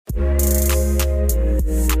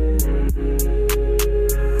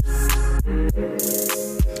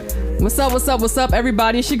What's up,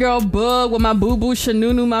 everybody? It's your girl Bug with my boo-boo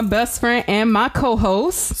Shanunu, my best friend, and my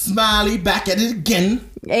co-host Smiley, back at it again.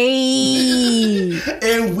 Hey.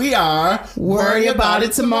 And we are Worry About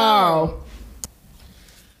It Tomorrow.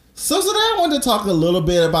 So today I wanted to talk a little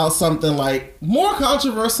bit about something like more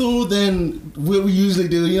controversial than what we usually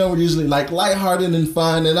do. You know, we're usually like lighthearted and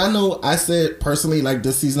fun. And I know I said personally, like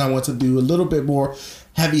this season, I want to do a little bit more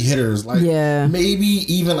heavy hitters. Like, maybe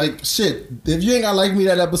even like, shit, if you ain't got like me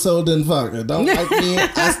that episode, then fuck it. Don't like me.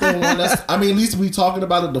 I still want us. I mean, at least we talking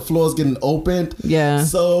about it. The floor is getting opened. Yeah.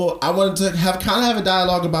 So I wanted to have a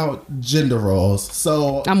dialogue about gender roles.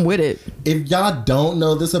 So I'm with it. If y'all don't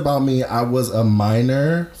know this about me, I was a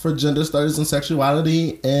minor for gender studies and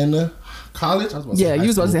sexuality in college. You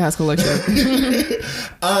was about to say high school lecture.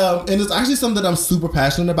 And it's actually something I'm super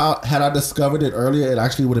passionate about. Had I discovered it earlier, it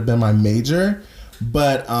actually would have been my major.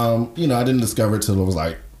 But, you know, I didn't discover it till it was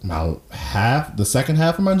like the second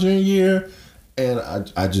half of my junior year. And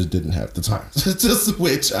I just didn't have the time to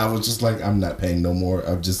switch. I was just like, I'm not paying no more.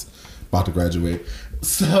 I'm just about to graduate.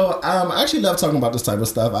 So I actually love talking about this type of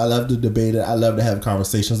stuff. I love to debate it. I love to have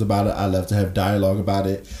conversations about it. I love to have dialogue about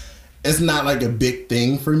it. It's not like a big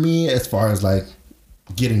thing for me as far as like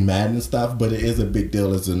getting mad and stuff, but it is a big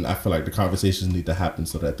deal. And I feel like the conversations need to happen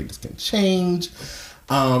so that things can change.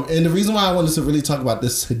 And the reason why I wanted to really talk about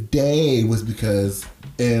this today was because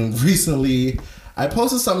recently I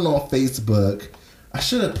posted something on Facebook. I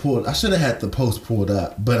should have had the post pulled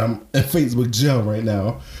up, but I'm in Facebook jail right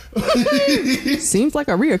now. Seems like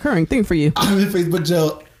a reoccurring thing for you. I'm in Facebook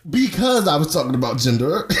jail because I was talking about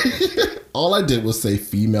gender. All I did was say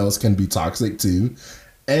females can be toxic too.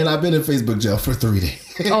 And I've been in Facebook jail for 3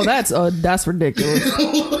 days. Oh, that's ridiculous.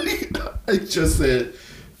 I just said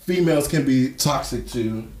females can be toxic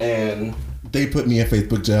too, and they put me in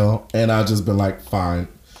Facebook jail, and I've just been like, fine.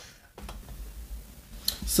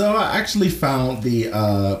 So I actually found the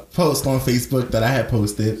post on Facebook that I had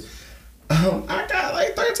posted. I got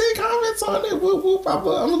like 13 comments on it. Whoop, whoop, I'm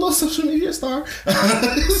a little social media star.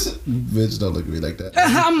 Bitch, don't look at me like that.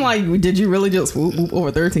 I'm like, did you really just whoop, whoop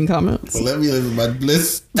over 13 comments? Well, let me live in my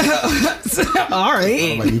bliss. All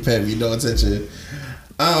right. I'm like, you paying me no attention.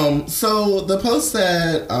 So the post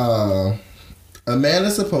said, a man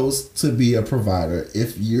is supposed to be a provider.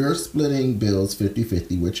 If you're splitting bills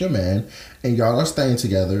 50-50 with your man and y'all are staying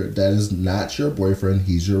together, that is not your boyfriend,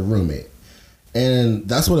 he's your roommate. And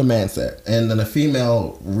that's what a man said. And then a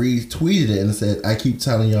female retweeted it and said, I keep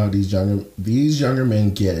telling y'all these younger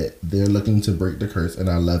men get it. They're looking to break the curse and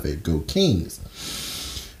I love it. Go Kings.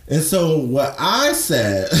 And so what I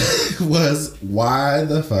said was, why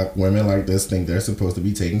the fuck women like this think they're supposed to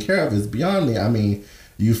be taken care of is beyond me. I mean,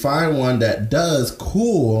 you find one that does,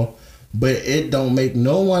 cool, but it don't make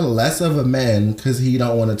no one less of a man because he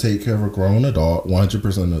don't want to take care of a grown adult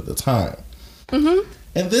 100% of the time. Mm-hmm.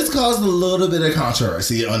 And this caused a little bit of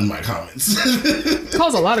controversy on my comments.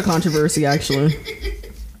 Caused a lot of controversy, actually.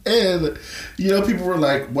 And, you know, people were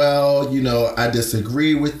like, well, you know, I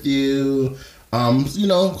disagree with you. You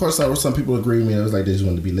know, of course, some people agree with me. It was like they just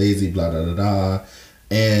wanted to be lazy, blah, blah, blah, blah.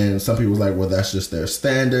 And some people was like, well, that's just their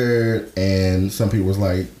standard. And some people was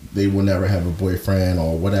like, they will never have a boyfriend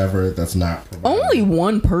or whatever. That's not provided. Only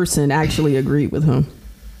one person actually agreed with him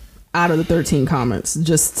out of the 13 comments,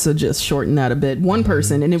 just to shorten that a bit. One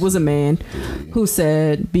person, and it was a man, who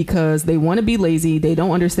said because they want to be lazy, they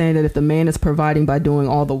don't understand that if the man is providing by doing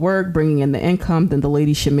all the work, bringing in the income, then the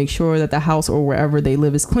lady should make sure that the house or wherever they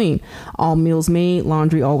live is clean. All meals made,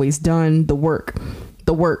 laundry always done, the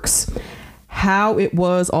works. How it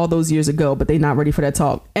was all those years ago, but they're not ready for that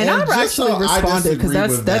talk. And I actually responded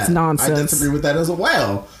because that's nonsense. I disagree with that as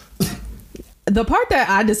well. The part that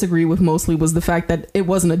I disagree with mostly was the fact that it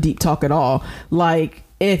wasn't a deep talk at all. Like,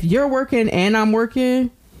 if you're working and I'm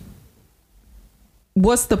working,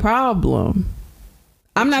 what's the problem?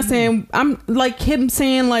 I'm not saying, I'm like him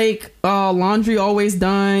saying like, laundry always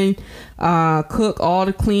done, cook all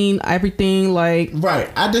the clean, everything like. Right.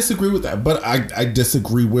 I disagree with that. But I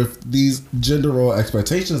disagree with these gender role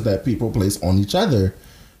expectations that people place on each other.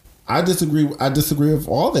 I disagree with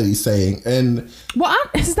all that he's saying. And well,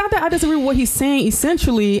 it's not that I disagree with what he's saying.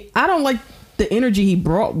 Essentially, I don't like the energy he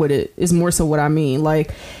brought with it is more so what I mean.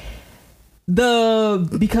 Like,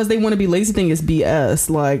 because they want to be lazy thing is BS.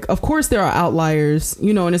 Like, of course there are outliers,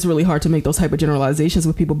 you know, and it's really hard to make those type of generalizations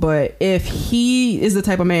with people. But if he is the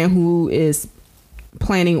type of man who is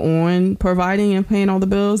planning on providing and paying all the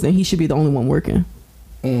bills, then he should be the only one working.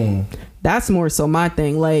 That's more so my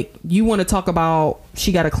thing. Like, you want to talk about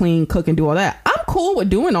she got to clean, cook, and do all that. I'm cool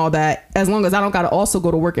with doing all that as long as I don't got to also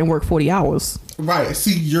go to work and work 40 hours. Right.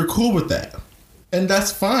 See, you're cool with that. And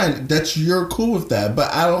that's fine. That you're cool with that.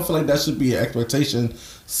 But I don't feel like that should be an expectation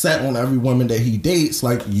set on every woman that he dates.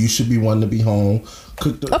 Like, you should be one to be home,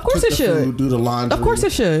 cook the, of course cook it the should. food, do the laundry. Of course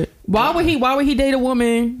it should. Why would he date a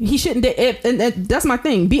woman? He shouldn't date it. And that's my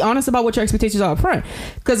thing. Be honest about what your expectations are up front.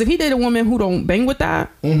 Because if he date a woman who don't bang with that,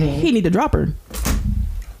 he need to drop her.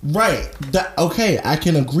 Right. Okay, I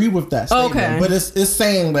can agree with that statement. Okay. But it's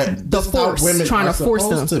saying that The this is force, how women trying are to force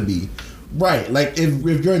supposed them. to be. Right. Like,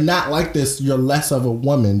 if you're not like this, you're less of a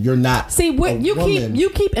woman. You're not. See, what a you woman.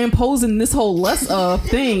 keep imposing this whole less of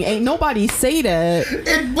thing. Ain't nobody say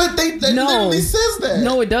that. But they literally says that.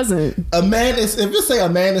 No, it doesn't. A man is, if you say a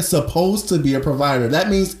man is supposed to be a provider, that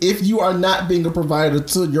means if you are not being a provider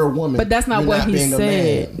to your woman, But that's not you're what not he being a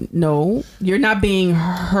man. said. No, you're not being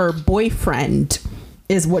her boyfriend,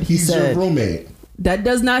 is what he He's said. your roommate. That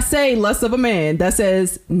does not say less of a man. That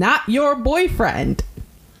says not your boyfriend.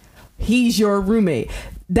 He's your roommate.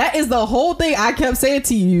 That is the whole thing I kept saying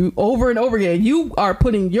to you over and over again. You are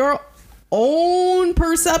putting your own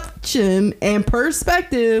perception and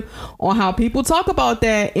perspective on how people talk about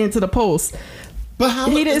that into the post. But how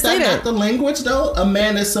He didn't is say that that. not the language though? A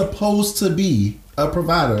man is supposed to be a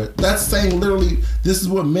provider. That's saying literally this is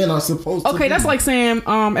what men are supposed to be. Okay, that's like saying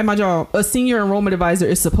at my job, a senior enrollment advisor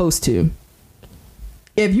is supposed to.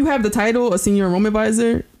 If you have the title, a senior enrollment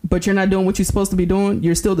advisor, but you're not doing what you're supposed to be doing,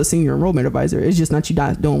 you're still the senior enrollment advisor. It's just not you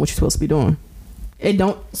not doing what you're supposed to be doing. It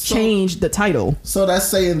don't change the title. So that's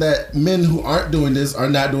saying that men who aren't doing this are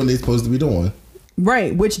not doing what they're supposed to be doing.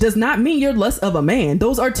 Right, which does not mean you're less of a man.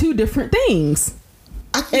 Those are two different things.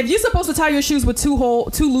 If you're supposed to tie your shoes with two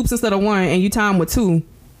loops instead of one, and you tie them with two,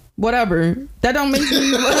 whatever, that don't make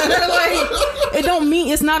you like. It don't mean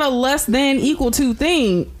it's not a less than equal to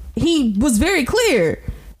thing. He was very clear.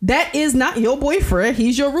 That is not your boyfriend.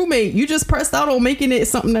 He's your roommate. You just pressed out on making it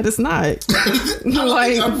something that it's not.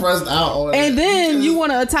 I'm pressed out on and it. then you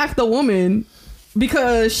want to attack the woman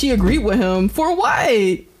because she agreed with him for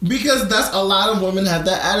what? Because that's a lot of women have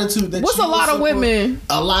that attitude. That What's you a lot were of women?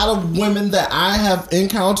 A lot of women that I have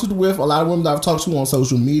encountered with, a lot of women that I've talked to on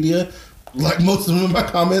social media, like most of them in my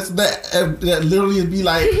comments, that literally would be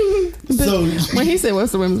like, so when he said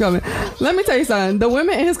what's the women's comment, let me tell you something. The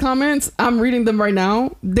women in his comments, I'm reading them right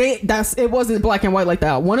now. It wasn't black and white like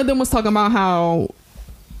that. One of them was talking about how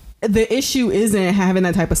the issue isn't having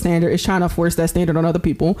that type of standard, it's trying to force that standard on other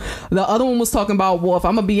people. The other one was talking about, well, if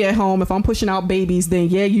I'm gonna be at home, if I'm pushing out babies, then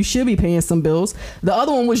yeah, you should be paying some bills. The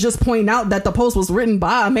other one was just pointing out that the post was written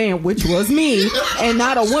by a man, which was me, and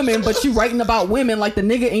not a woman, but you writing about women like the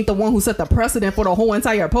nigga ain't the one who set the precedent for the whole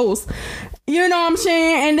entire post. You know what I'm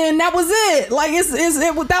saying? And then that was it. Like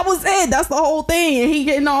that was it. That's the whole thing. And he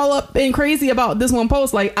getting all up and crazy about this one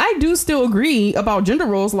post. Like, I do still agree about gender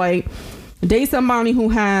roles. Like, date somebody who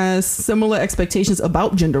has similar expectations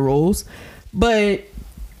about gender roles, but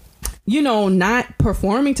not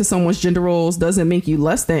performing to someone's gender roles doesn't make you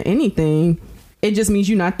less than anything. It just means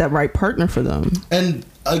you're not that right partner for them. And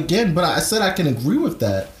again, but I said I can agree with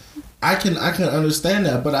that. I can understand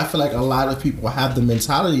that, but I feel like a lot of people have the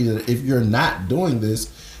mentality that if you're not doing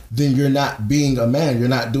this, then you're not being a man. You're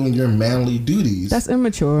not doing your manly duties. That's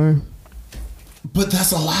immature. But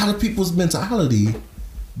that's a lot of people's mentality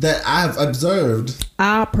that I've observed.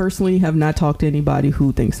 I personally have not talked to anybody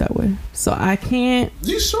who thinks that way, so I can't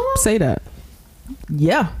You sure? say that.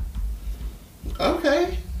 Yeah.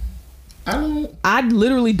 Okay. I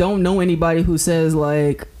literally don't know anybody who says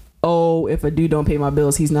like, oh, if a dude don't pay my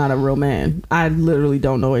bills, he's not a real man. I literally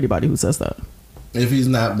don't know anybody who says that. If he's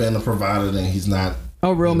not been a provider, then he's not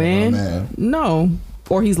a real man. No.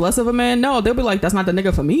 Or he's less of a man. No, they'll be like, that's not the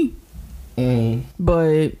nigga for me.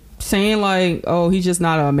 But saying like, oh, he's just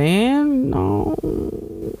not a man, no.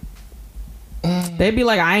 They'd be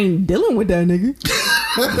like, I ain't dealing with that nigga.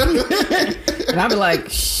 And I'd be like,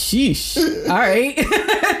 sheesh. All right.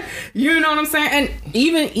 You know what I'm saying? And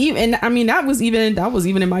even I mean, that was even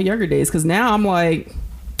in my younger days, because now I'm like,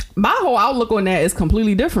 my whole outlook on that is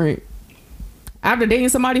completely different. After dating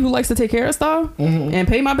somebody who likes to take care of stuff and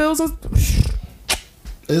pay my bills,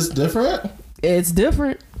 it's different. It's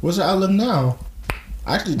different. What's your outlook now?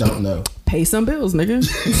 I actually don't know. Pay some bills, nigga.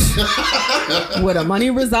 Where the money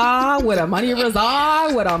reside, where the money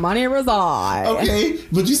reside, where the money reside. Okay,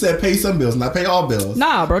 but you said pay some bills, not pay all bills.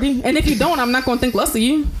 Nah, Brody. And if you don't, I'm not gonna think less of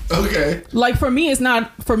you. Okay. Like for me, it's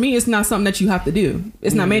not something that you have to do.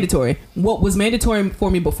 It's not mandatory. What was mandatory for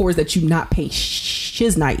me before is that you not pay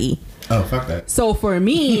shiznai. Oh, fuck that. So for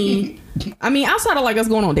me, I mean, outside of like us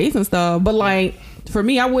going on dates and stuff, but like for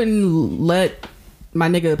me, I wouldn't let my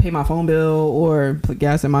nigga pay my phone bill or put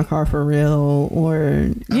gas in my car for real, or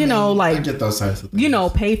like I get those types of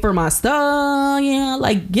things. pay for my stuff. Yeah,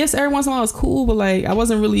 like gifts every once in a while was cool, but like I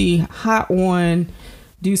wasn't really hot on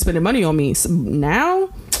dude spending money on me. So now,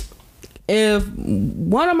 if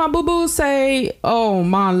one of my boo boos say, "Oh,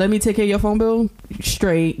 mom, let me take care of your phone bill,"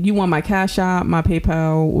 straight, you want my Cash App, my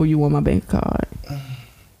PayPal, or you want my bank card?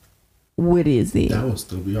 What is it? That would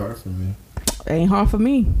still be hard for me. Ain't hard for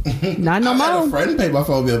me. Not no I had more. a friend pay my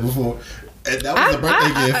phone bill before, and that was a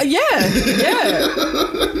birthday gift. Yeah.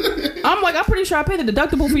 I'm like, I'm pretty sure I paid the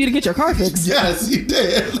deductible for you to get your car fixed. Yes, you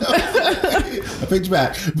did. I paid you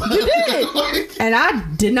back. You did. And I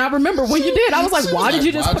did not remember when you did. I was like, why did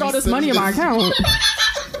you just put all this money in my account?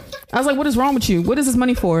 I was like, what is wrong with you? What is this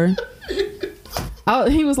money for?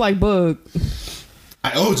 He was like, Bug.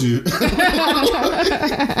 I owed you.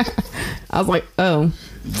 I was like, oh.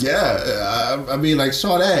 Yeah, I mean, like,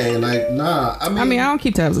 Sade, like, nah. I I don't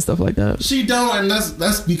keep tabs and stuff like that. she don't, and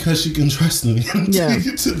that's because she can trust me Yeah.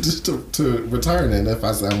 to return it if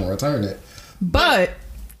I say I'm gonna return it. But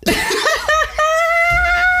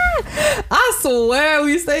I swear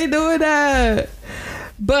we stay doing that.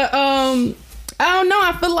 But I don't know.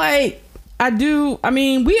 I feel like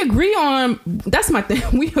we agree on, that's my thing.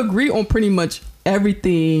 We agree on pretty much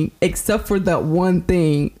everything except for that one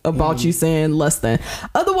thing about you saying less than.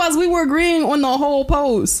 Otherwise, we were agreeing on the whole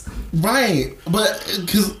post. Right, but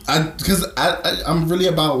because I'm really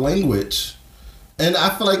about language. And I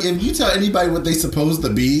feel like if you tell anybody what they supposed to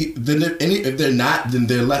be, then if they're not, then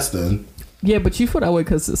they're less than. Yeah, but you feel that way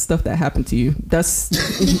because of stuff that happened to you. That's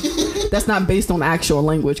that's not based on actual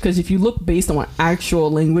language. Because if you look based on actual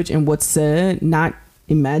language and what's said, not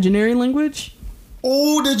imaginary language.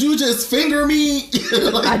 Oh, did you just finger me?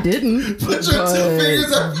 Like, I didn't. Put your 2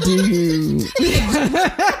 fingers up. Do you?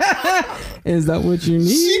 Is that what you need?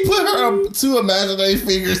 She put her 2 imaginary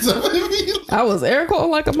fingers up at me. I was air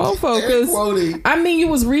quoting like a mofo Air quoting. because you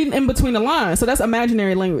was reading in between the lines, so that's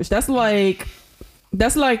imaginary language. That's like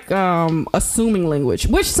assuming language,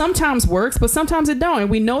 which sometimes works, but sometimes it don't, and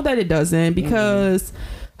we know that it doesn't because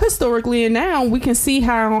historically and now we can see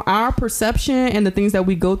how our perception and the things that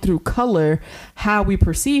we go through color how we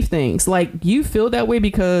perceive things. Like you feel that way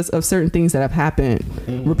because of certain things that have happened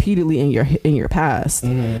repeatedly in your past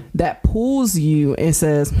that pulls you and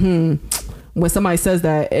says, when somebody says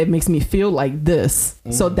that, it makes me feel like this.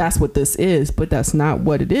 So that's what this is, but that's not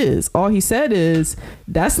what it is. All he said is,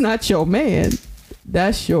 that's not your man.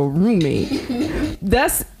 That's your roommate.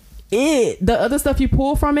 That's it. The other stuff you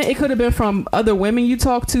pull from it could have been from other women you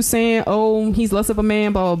talked to saying, oh, he's less of a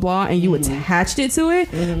man, blah, blah, blah. And you attached it to it.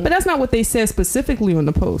 But that's not what they said specifically on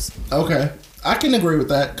the post. Okay. I can agree with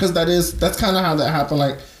that because that's kind of how that happened.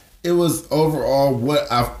 Like, it was overall what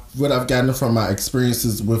I've gotten from my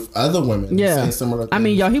experiences with other women. Yeah. Saying similar things. I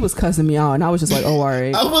mean, y'all, he was cussing me out and I was just like, oh, all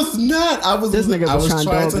right. I was not. I was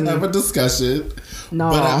trying to have a discussion. No.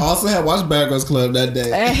 But I also had watched Bad Girls Club that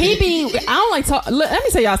day. And I don't like talk. Let me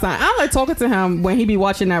tell y'all something. I don't like talking to him when he be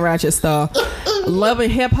watching that ratchet stuff. Loving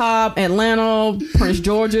hip hop, Atlanta, Prince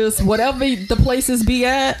George's, whatever the places be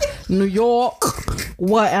at, New York,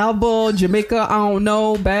 whatever, Jamaica, I don't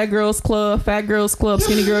know, Bad Girls Club, Fat Girls Club,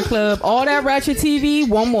 Skinny Girl Club, all that ratchet TV,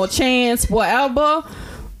 One More Chance, whatever.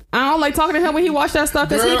 I don't like talking to him when he watch that stuff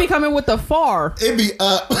because he be coming with the far. It be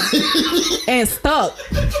up. And stuck.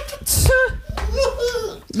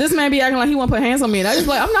 This man be acting like he want to put hands on me, and I just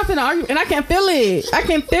like, I'm not finna argue, and I can't feel it.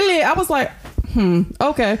 I was like,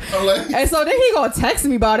 okay. And so then he gonna text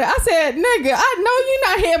me about it. I said, nigga, I know you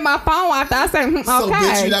not hitting my phone after I said, okay. So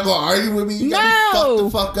bitch, you not gonna argue with me? You got me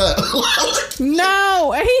fucked the fuck up.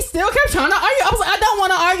 No. And he still kept trying to argue. I was like, I don't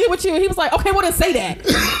want to argue with you. He was like, okay, well then say that.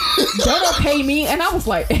 Don't pay me. And I was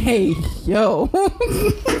like, hey, yo.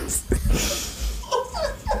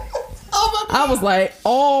 I was like,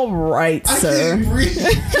 all right, sir. I can't breathe.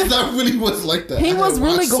 I really was like that. He was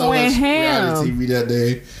really going ham. TV that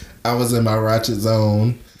day. I was in my ratchet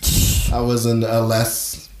zone. I was in a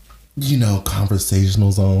less,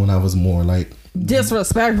 conversational zone. I was more like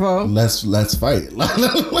disrespectful. Let's fight.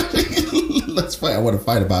 Let's fight. I want to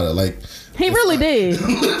fight about it. Like he really did,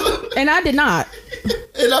 and I did not.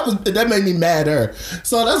 And that made me madder.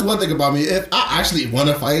 So that's one thing about me. If I actually want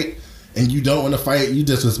to fight and you don't want to fight, you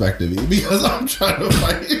disrespected me because I'm trying to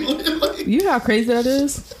fight. You know how crazy that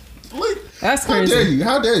is? That's crazy.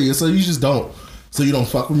 How dare you? So you just don't. So you don't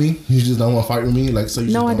fuck with me? You just don't want to fight with me? Like, so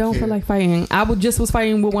you no, just I don't care? feel like fighting. I was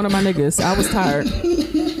fighting with one of my niggas. I was tired.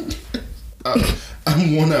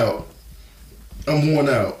 I'm worn out.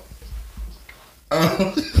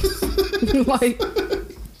 Like,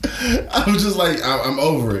 I was just like, I'm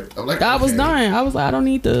over it. I'm like, I was dying. I was like, I don't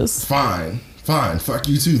need this. Fine. fine, fuck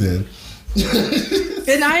you too then.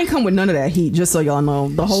 And I ain't come with none of that heat, just so y'all know.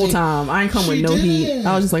 The whole time, I ain't come with no heat.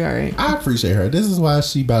 I was just like, all right. I appreciate her. This is why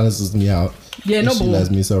she balances me out. Yeah, no bull. She lets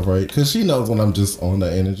me separate because she knows when I'm just on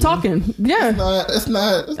the energy. Talking, yeah. It's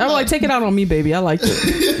not. I'm like, take it out on me, baby. I like it.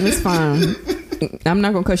 It's fine. I'm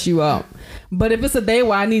not gonna cuss you out. But if it's a day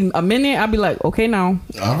where I need a minute, I'll be like, okay, now.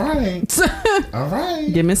 All right. All right.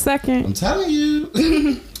 Give me a second. I'm telling you.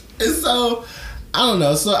 And so, I don't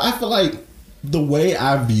know. So I feel like the way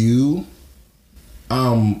I view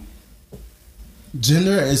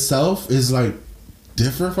gender itself is like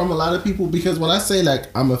different from a lot of people, because when I say like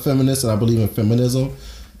I'm a feminist and I believe in feminism,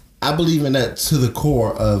 I believe in that to the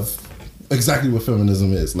core of exactly what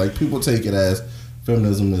feminism is. Like, people take it as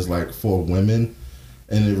feminism is like for women,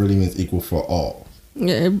 and it really means equal for all.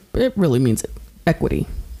 Yeah, it really means equity.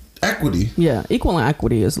 Equity? Yeah, equal and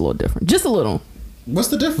equity is a little different. Just a little. What's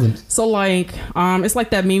the difference? So like, it's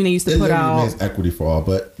like that meme they used to put out. It means equity for all,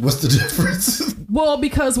 but what's the difference? Well,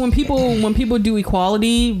 because when people do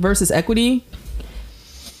equality versus equity,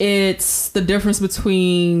 it's the difference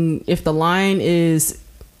between, if the line is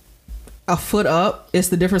a foot up, it's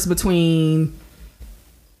the difference between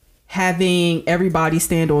having everybody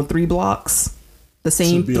stand on 3 blocks, the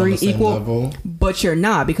same 3 equal, level. But you're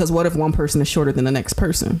not, because what if one person is shorter than the next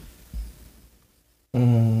person?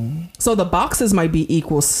 So the boxes might be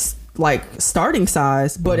equal, like starting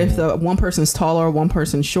size, but if the one person's taller, one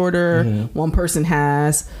person's shorter, one person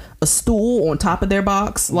has a stool on top of their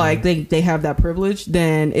box, like they have that privilege,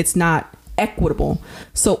 then it's not equitable.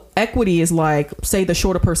 So equity is like, say the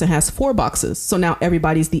shorter person has 4 boxes, so now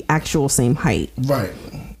everybody's the actual same height. Right.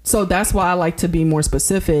 So that's why I like to be more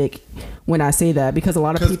specific when I say that, because a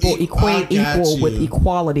lot of people equate equal with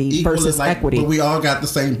equality versus equity. But we all got the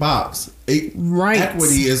same box. Right.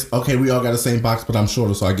 Equity is, okay, we all got the same box, but I'm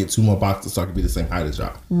shorter, so I get 2 more boxes so I can be the same height as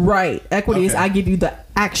y'all. Right. Equity is I give you the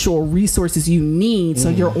actual resources you need, so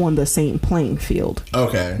you're on the same playing field.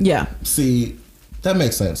 Okay. Yeah. See, that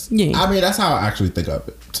makes sense. Yeah. I mean, that's how I actually think of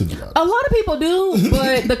it, to be honest. A lot of people do,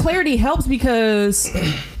 but the clarity helps, because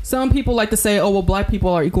some people like to say, oh, well, black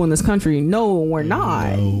people are equal in this country. No, we're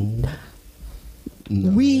not. No.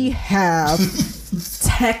 We have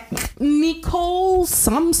technical,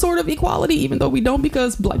 some sort of equality, even though we don't,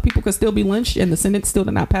 because black people could still be lynched, and the Senate still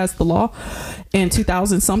did not pass the law in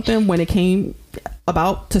 2000 something when it came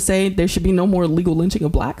about to say there should be no more legal lynching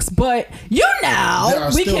of blacks. But we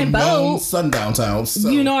can vote. Sundown towns, so.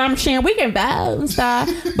 You know what I'm saying? We can vote and stuff.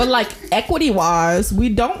 But like, equity wise, we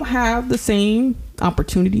don't have the same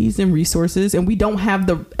opportunities and resources, and we don't have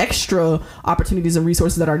the extra opportunities and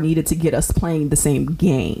resources that are needed to get us playing the same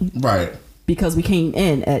game. Right. Because we came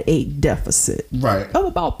in at a deficit. Right. Of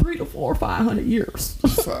about 300 to 400 or 500 years.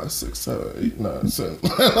 5, 6, 7, 8, 9, 10.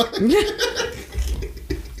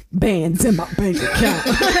 Bands in my bank account.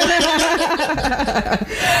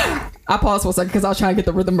 I paused for a second because I was trying to get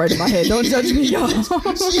the rhythm right in my head. Don't judge me, y'all.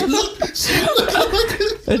 she looked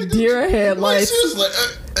a deer headlights. She was like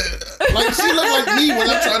she looked like me when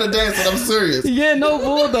I'm trying to dance, and I'm serious. Yeah, no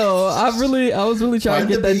bull though. I was really trying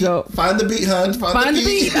to get that joke. Find the beat, hun. Find the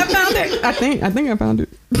beat. I found it. I think I found it.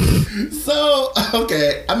 So,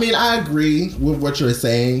 okay. I mean, I agree with what you're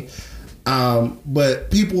saying.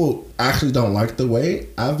 But people actually don't like the way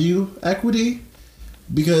I view equity,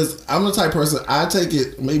 because I'm the type of person, I take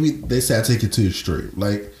it, maybe they say I take it to the extreme.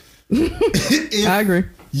 Like, I agree.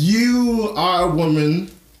 You are a woman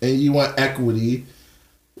and you want equity,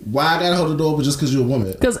 why I gotta hold the door open just because you're a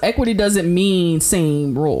woman? Because equity doesn't mean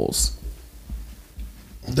same rules.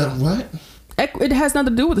 The what? It has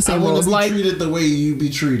nothing to do with the same rules. I want to be treated the way you be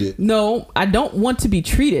treated. No, I don't want to be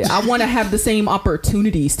treated. I want to have the same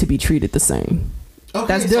opportunities to be treated the same. Okay,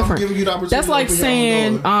 that's different. So I'm giving you the opportunity. That's like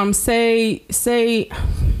saying, say,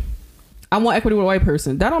 I want equity with a white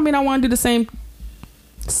person. That don't mean I want to do the same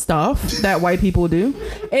stuff that white people do.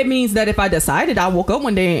 It means that if I decided, I woke up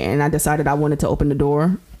one day and I decided I wanted to open the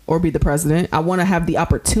door or be the president, I want to have the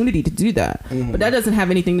opportunity to do that. But that doesn't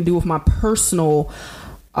have anything to do with my personal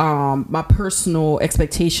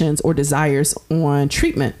expectations or desires on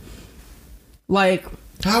treatment. Like,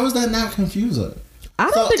 how is that not confusing? I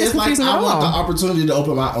don't think it's confusing at all. I want the opportunity to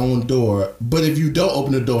open my own door, but if you don't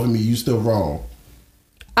open the door for me, you still wrong.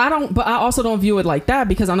 But I also don't view it like that,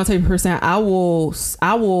 because I'm the type of person, I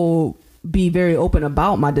will be very open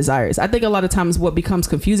about my desires. I think a lot of times what becomes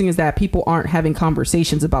confusing is that people aren't having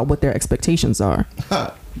conversations about what their expectations are.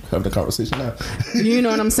 Have the conversation now. You know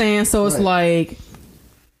what I'm saying? So it's like,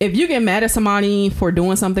 if you get mad at somebody for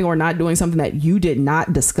doing something or not doing something that you did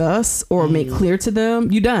not discuss or make clear to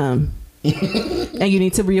them, you dumb. And you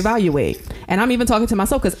need to reevaluate. And I'm even talking to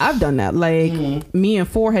myself because I've done that. Like me and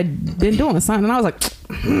Four had been doing something, and I was like,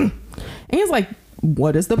 and he's like,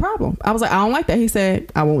 what is the problem? I was like, I don't like that. He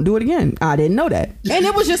said, I won't do it again. I didn't know that. And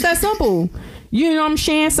it was just that simple. You know what I'm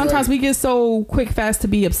saying? Sometimes we get so quick, fast to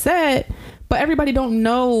be upset, but everybody don't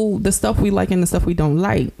know the stuff we like and the stuff we don't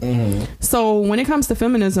like. So when it comes to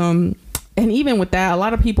feminism, and even with that, a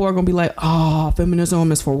lot of people are going to be like, oh,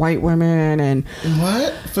 feminism is for white women. And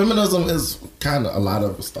what? Feminism is kind of a lot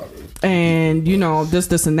of stuff. And, you know,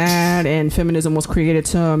 this and that. And feminism was created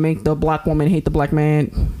to make the black woman hate the black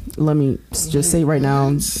man. Let me just say right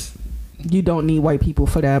now, you don't need white people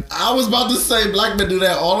for that. I was about to say black men do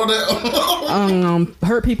that, all of that.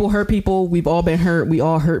 Hurt people. We've all been hurt. We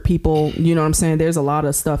all hurt people. You know what I'm saying? There's a lot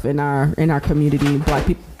of stuff in our community. Black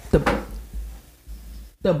people,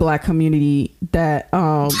 the black community that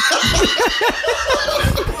I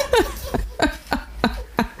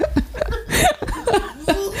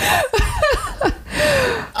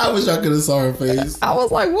wish I could have saw her face. I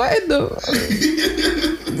was like, what in the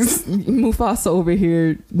Mufasa over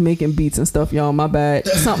here making beats and stuff, y'all. My bad.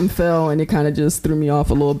 Something fell and it kind of just threw me off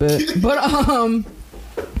a little bit. But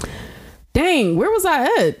dang, where was I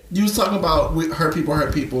at? You was talking about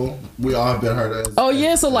hurt people. We all have been hurt.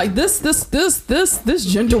 So like this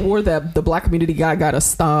gender war that the black community gotta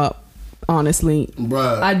stop. Honestly,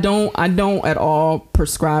 bruh. I don't at all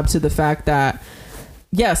prescribe to the fact that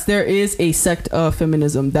yes, there is a sect of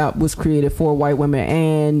feminism that was created for white women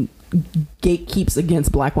and gatekeeps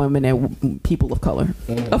against black women and people of color.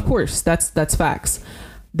 Of course, that's facts.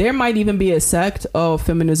 There might even be a sect of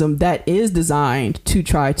feminism that is designed to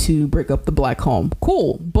try to break up the black home.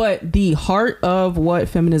 Cool. But the heart of what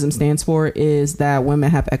feminism stands for is that women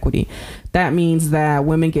have equity. That means that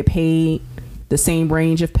women get paid the same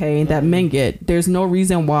range of pay that men get. There's no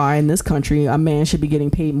reason why in this country a man should be getting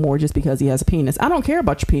paid more just because he has a penis. I don't care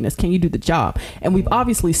about your penis. Can you do the job? And we've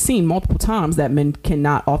obviously seen multiple times that men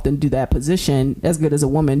cannot often do that position as good as a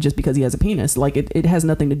woman just because he has a penis. Like it has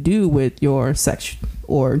nothing to do with your sex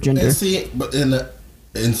or gender. And see, but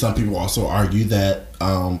and some people also argue that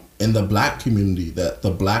in the black community that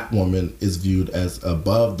the black woman is viewed as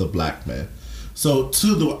above the black man. So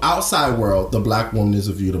to the outside world, the black woman is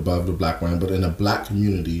viewed above the black man, but in the black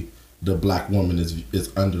community, the black woman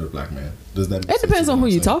is under the black man. Does that make sense? It depends on who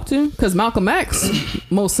you talk to, because Malcolm X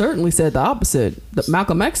most certainly said the opposite.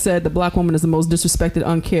 Malcolm X said the black woman is the most disrespected,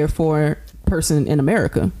 uncared for person in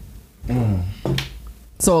America.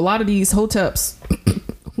 So a lot of these hoteps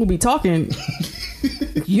who be talking,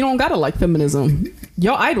 you don't gotta like feminism.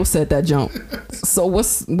 Your idol said that jump. So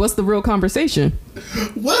what's the real conversation?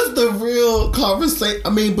 What's the real conversation? I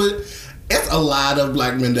mean, but it's a lot of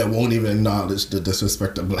black men that won't even acknowledge the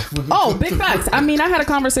disrespect of black women. Oh, big facts. I mean, I had a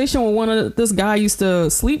conversation with one of this guy I used to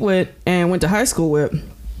sleep with and went to high school with.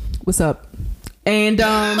 What's up? And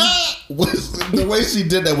the way she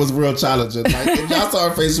did that was real challenging. Like, if y'all saw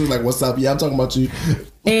her face, she was like, "What's up? Yeah, I'm talking about you."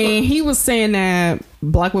 And he was saying that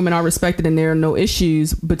black women are respected and there are no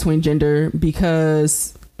issues between gender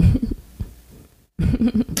because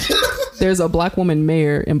there's a black woman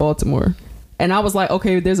mayor in Baltimore. And I was like,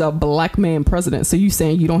 okay, there's a black man president. So you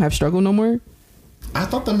saying you don't have struggle no more? I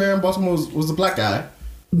thought the mayor in Baltimore was a black guy.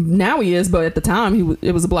 Now he is, but at the time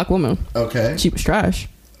it was a black woman. Okay. She was trash.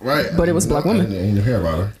 Right. But it was a black woman. I didn't hear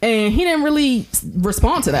about her. And he didn't really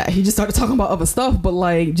respond to that. He just started talking about other stuff. But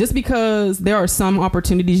like, just because there are some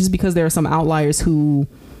opportunities, just because there are some outliers who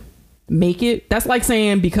make it, that's like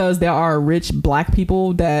saying because there are rich black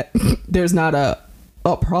people that there's not a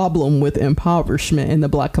problem with impoverishment in the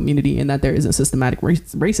black community and that there isn't systematic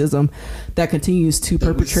racism that continues to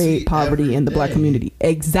perpetrate poverty in the black community.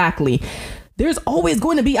 Exactly. There's always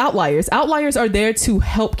going to be outliers. Outliers are there to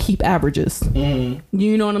help keep averages.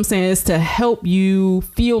 You know what I'm saying? It's to help you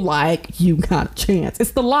feel like you got a chance.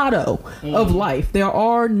 It's the lotto of life. There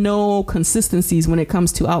are no consistencies when it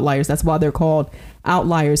comes to outliers. That's why they're called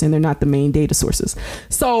outliers and they're not the main data sources.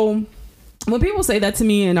 So when people say that to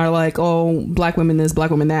me and are like, oh, black women this,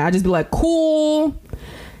 black women that, I just be like, cool.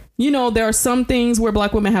 You know, there are some things where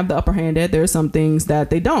black women have the upper hand at. There are some things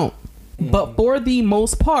that they don't. But for the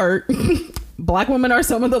most part, black women are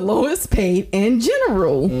some of the lowest paid in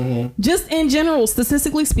general. Just in general,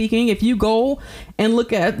 statistically speaking, if you go and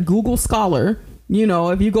look at Google Scholar, you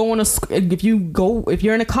know, if you're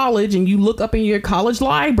in a college and you look up in your college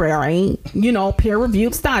library, you know,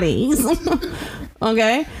 peer-reviewed studies,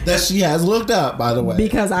 okay, that she has looked up, by the way,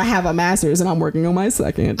 because I have a master's and I'm working on my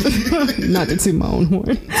second. Not to toot my own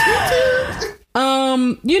horn.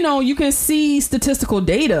 You can see statistical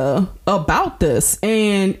data about this,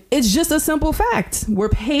 and it's just a simple fact. We're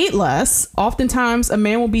paid less. Oftentimes, a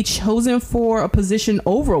man will be chosen for a position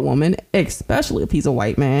over a woman, especially if he's a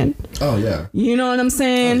white man. Oh, yeah. You know what I'm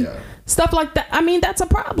saying? Oh, yeah. Stuff like that. I mean, that's a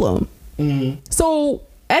problem. Mm-hmm. So,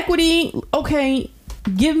 equity, okay,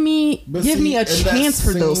 give me a chance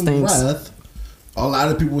for those things. A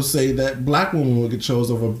lot of people say that black women will get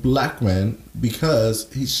chosen over black men because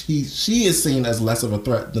she is seen as less of a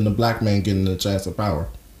threat than the black man getting a chance of power.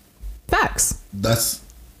 Facts. That's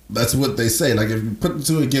what they say. Like, if you put the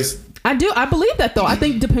two against... I believe that, though. I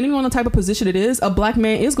think depending on the type of position it is, a black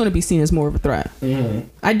man is going to be seen as more of a threat. Mm-hmm.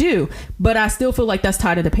 I do. But I still feel like that's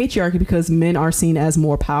tied to the patriarchy because men are seen as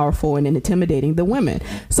more powerful and intimidating than women.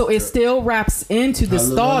 So it still wraps into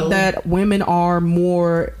this thought that women are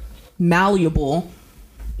more malleable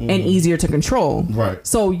and easier to control. Right.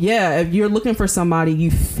 So yeah, if you're looking for somebody you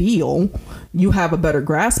feel you have a better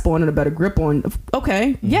grasp on and a better grip on,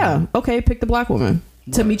 okay, pick the black woman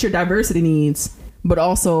to meet your diversity needs, but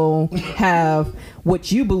also have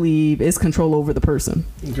what you believe is control over the person.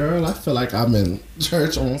 Girl, I feel like I'm in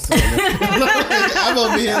church on Sunday. I'm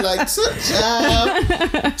over here like, child.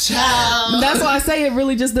 That's why I say it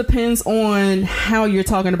really just depends on how you're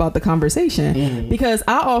talking about the conversation. Because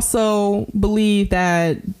I also believe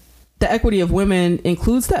that the equity of women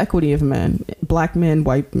includes the equity of men, black men,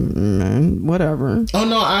 white men, whatever. Oh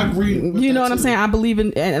no, I agree. You know what I'm saying? I believe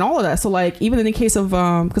in all of that. So like, even in the case of,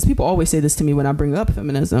 because people always say this to me when I bring up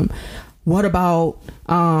feminism, what about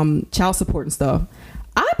child support and stuff?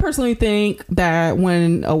 I personally think that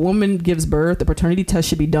when a woman gives birth, the paternity test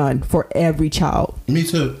should be done for every child. Me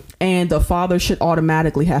too. And the father should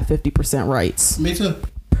automatically have 50% rights. Me too.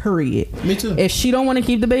 Period. Me too. If she don't want to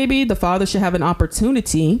keep the baby, the father should have an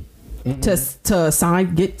opportunity to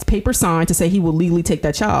sign, get paper signed to say he will legally take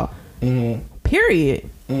that child. Period.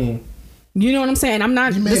 You know what I'm saying? I'm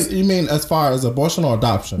not. You mean as far as abortion or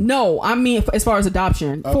adoption? No, I mean as far as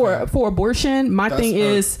adoption. Okay. For abortion, my thing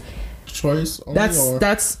is choice.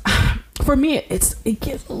 That's for me. It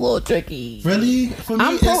gets a little tricky. Really? For me,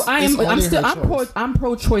 I'm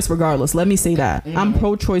pro-choice regardless. Let me say that I'm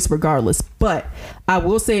pro-choice regardless. But I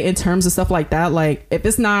will say in terms of stuff like that, like if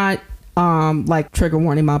it's not like trigger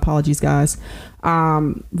warning, my apologies, guys.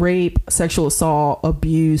 Rape, sexual assault,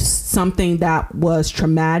 abuse, something that was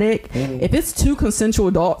traumatic. If it's two consensual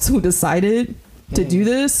adults who decided to do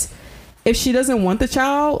this, if she doesn't want the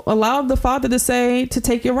child, allow the father to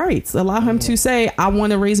take your rights. Allow him to say, I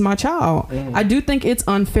want to raise my child. I do think it's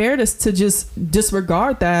unfair to just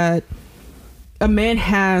disregard that a man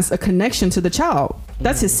has a connection to the child.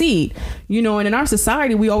 That's his seed. And in our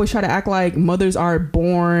society, we always try to act like mothers are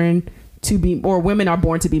born to be, or women are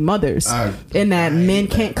born to be mothers, and that men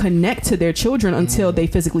can't connect to their children until they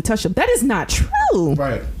physically touch them. That is not true.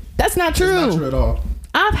 Right. That's not true. It's not true at all.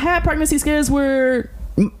 I've had pregnancy scares where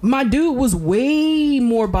my dude was way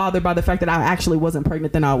more bothered by the fact that I actually wasn't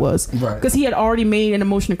pregnant than I was. Right. Because he had already made an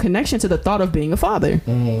emotional connection to the thought of being a father.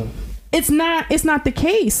 It's not the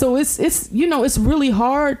case. So it's really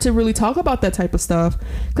hard to really talk about that type of stuff,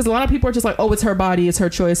 because a lot of people are just like, oh, it's her body, it's her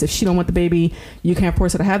choice. If she don't want the baby, you can't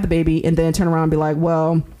force her to have the baby, and then turn around and be like,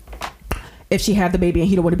 well, if she had the baby and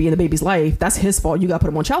he don't want to be in the baby's life, that's his fault. You got to put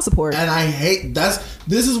him on child support. And I hate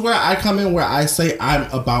this is where I come in, where I say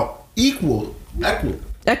I'm about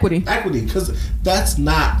equity, because that's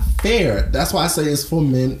not fair. That's why I say it's for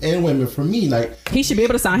men and women. For me, like, he should be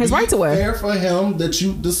able to sign his rights away. Fair for him that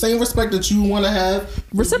the same respect that you want to have,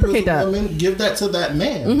 reciprocate that. Woman, give that to that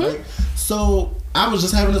man. Like, so I was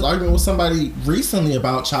just having this argument with somebody recently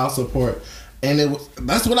about child support, and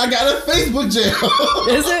that's when I got in Facebook jail.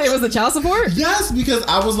 Is it? It was the child support? Yes, because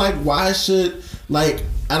I was like, why should, like,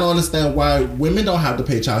 I don't understand why women don't have to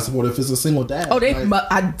pay child support if it's a single dad. Oh,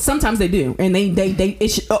 sometimes they do, and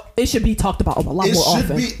it should be talked about a lot more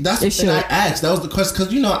often. That's what I asked. That was the question,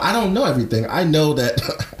 because I don't know everything. I know that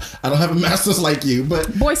I don't have a master's like you, but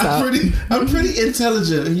I'm pretty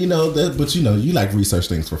intelligent, and but you like research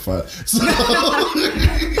things for fun.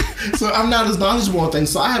 So I'm not as knowledgeable on things.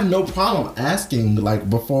 So I have no problem asking, like,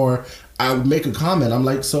 before I would make a comment. I'm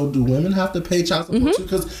like, so do women have to pay child support too?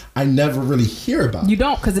 Because I never really hear about it. You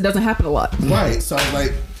don't, because it doesn't happen a lot. Right. So I'm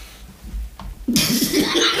like,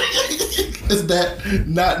 is that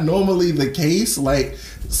not normally the case? Like,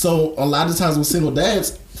 so a lot of times with single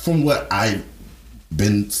dads, from what I've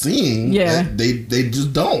been seeing, they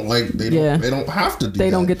just don't, like, they don't have to do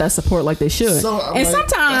they don't get that support like they should. So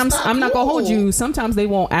sometimes, I'm not gonna hold you, sometimes they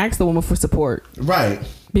won't ask the woman for support. Right.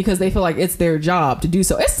 because they feel like it's their job to do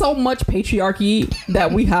so. It's so much patriarchy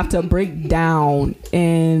that we have to break down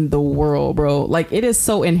in the world, bro. Like, it is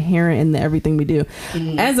so inherent in everything we do.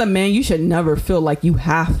 As a man, you should never feel like you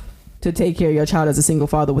have to take care of your child as a single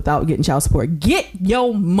father without getting child support. Get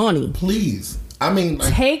your money, please. I mean,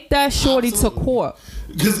 like, take that shorty absolutely. to court.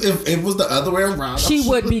 Because if it was the other way around, she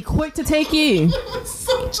would be quick to take you.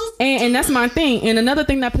 And that's my thing. And another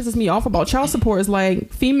thing that pisses me off about child support is,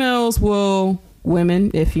 like, females will... Women,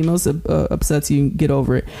 if females upsets you, get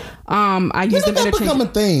over it. I use them interchangeably. Become a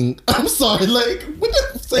thing. I'm sorry, like, when you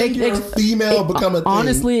say you're a female become a thing.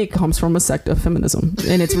 Honestly, it comes from a sect of feminism,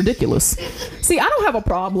 and it's ridiculous. See, I don't have a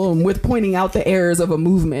problem with pointing out the errors of a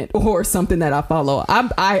movement or something that I follow.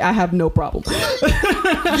 I have no problem. You're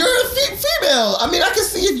a female. I mean, I can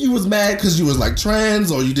see if you was mad because you was like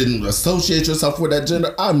trans or you didn't associate yourself with that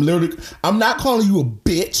gender. I'm not calling you a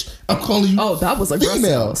bitch. I'm calling you. Oh, that was like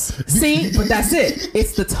female. See, but that's it.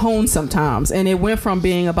 It's the tone sometimes, and it went from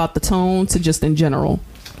being about the tone to just in general.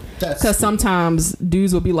 Because sometimes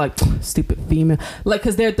dudes will be like, stupid female, like,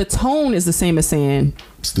 because the tone is the same as saying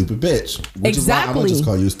stupid bitch. Which exactly. Is why I'm gonna just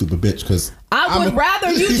call you a stupid bitch because I would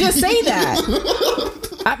rather you just say that.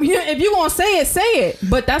 I mean, if you gonna say it.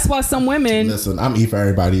 But that's why some women. Listen, I'm E for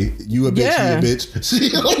everybody. You a bitch, yeah. You a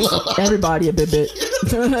bitch. Everybody a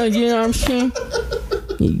bitch. You know what I'm saying?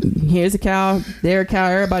 Here's a cow, there a cow,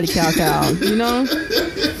 everybody cow. You know.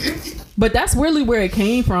 But that's really where it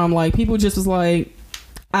came from. Like, people just was like,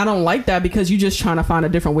 I don't like that because you just trying to find a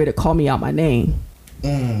different way to call me out my name.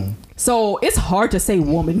 So it's hard to say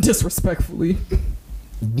woman disrespectfully.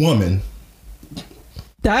 Woman.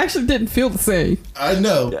 That actually didn't feel the same. I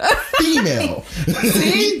know. Female.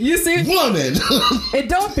 See? You see? Woman. It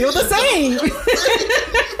don't feel the same.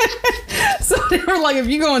 So they were like, if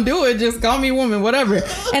you're going to do it, just call me woman, whatever.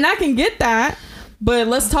 And I can get that. But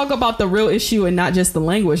let's talk about the real issue and not just the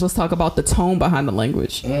language. Let's talk about the tone behind the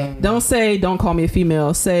language. Don't say, don't call me a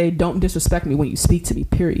female. Say, don't disrespect me when you speak to me,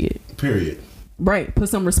 period. Right. Put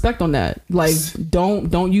some respect on that. Like,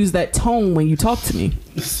 don't use that tone when you talk to me.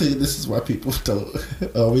 See, this is why people don't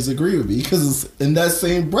always agree with me. Because in that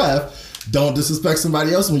same breath, don't disrespect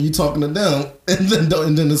somebody else when you're talking to them, and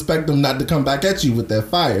then expect them not to come back at you with that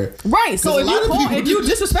fire. Right. So if you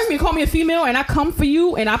disrespect me and call me a female, and I come for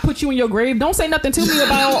you and I put you in your grave, don't say nothing to me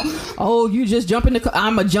about, oh, you just jump in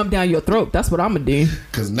I'm gonna jump down your throat. That's what I'm gonna do.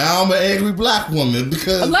 Because now I'm an angry black woman.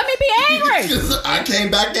 Because let me be angry. Because I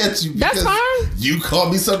came back at you. That's fine. You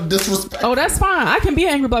called me some disrespect. Oh, that's fine. I can be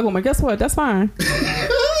an angry black woman. Guess what? That's fine.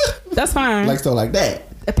 That's fine. Like that.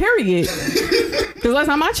 Period. Because last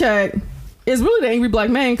time I checked, it's really the angry black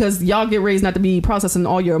man, because y'all get raised not to be processing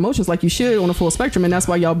all your emotions like you should on a full spectrum, and that's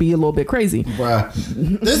why y'all be a little bit crazy. Bruh.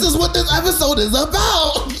 This is what this episode is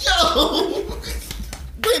about. Yo.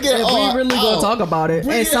 We really gonna talk about it.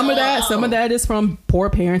 And some of that is from poor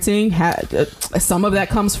parenting. Some of that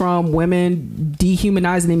comes from women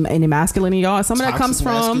dehumanizing and emasculating y'all. Some of that comes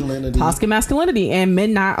from toxic masculinity and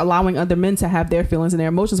men not allowing other men to have their feelings and their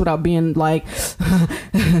emotions without being like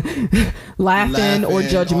laughing or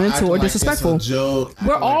judgmental or disrespectful.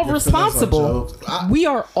 We're all responsible. We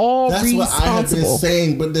are all responsible. That's what I have been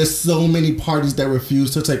saying, but there's so many parties that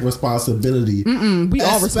refuse to take responsibility. We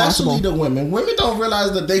all responsible. Especially the women. Women don't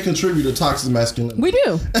realize that they contribute to toxic masculinity. We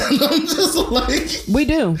do. And I'm just like, we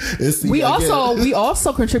do. We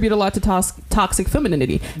also contribute a lot to toxic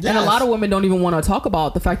femininity. Yes. And a lot of women don't even want to talk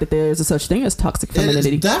about the fact that there is a such thing as toxic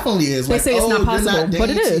femininity. It definitely is. They say it's not possible, but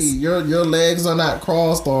it is. Your legs are not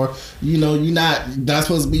crossed, or you're not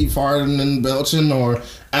supposed to be farting and belching or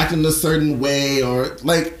acting a certain way, or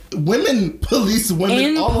like women police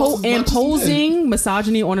women. Imposing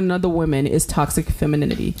misogyny on another woman is toxic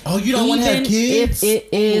femininity. Oh, you don't want to have kids? If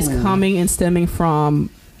it is coming and stemming from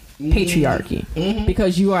patriarchy,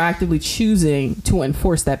 because you are actively choosing to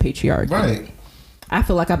enforce that patriarchy. Right. I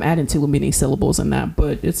feel like I'm adding too many syllables in that,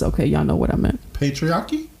 but it's okay. Y'all know what I meant.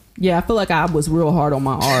 Patriarchy? Yeah, I feel like I was real hard on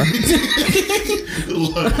my R.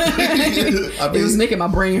 It was making my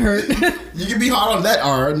brain hurt. You can be hard on that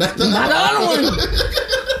R, not the other one.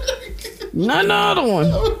 Not the other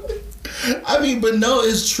one. I mean, but no,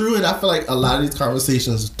 it's true, and I feel like a lot of these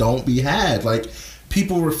conversations don't be had. Like,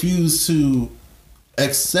 people refuse to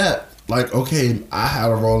accept, like, okay, I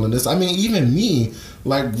had a role in this. I mean, even me,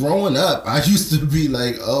 like, growing up, I used to be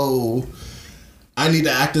like, oh, I need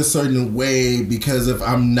to act a certain way because if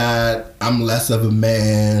I'm not, I'm less of a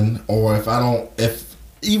man, or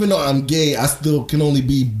even though I'm gay, I still can only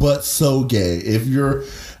be but so gay.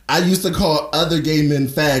 I used to call other gay men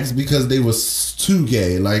fags because they was too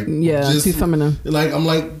gay, like, too feminine. Like, I'm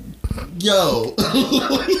like, yo,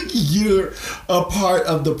 you're a part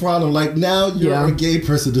of the problem. Like, now you're a gay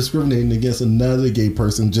person discriminating against another gay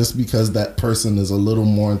person just because that person is a little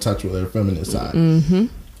more in touch with their feminine side. Mm-hmm.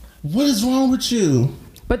 What is wrong with you?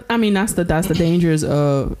 But I mean, that's the dangers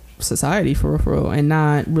of society for real, and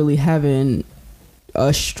not really having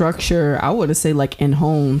a structure, I would say, like in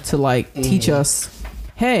home to like teach us,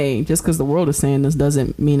 hey, just because the world is saying this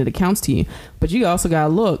doesn't mean it accounts to you. But you also gotta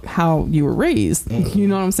look how you were raised. You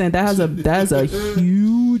know what I'm saying? That has a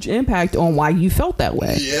huge impact on why you felt that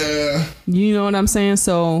way. Yeah. You know what I'm saying?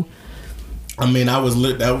 So I mean, that was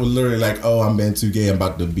literally like, oh, I'm being too gay, I'm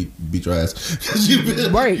about to beat your ass. Because you've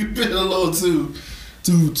been a little too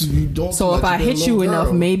you don't. So if I hit you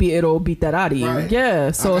enough, maybe it'll beat that out of you. Right. Yeah.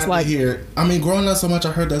 So it's like, I mean, growing up so much,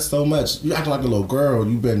 I heard that so much. You act like a little girl.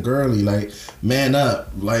 You've been girly. Like, man up.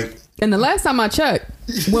 Like. And the last time I checked,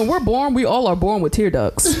 when we're born, we all are born with tear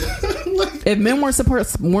ducts. Like, if men weren't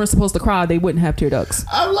supposed to cry, they wouldn't have tear ducts.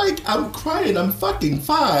 I'm crying. I'm fucking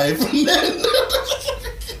 5.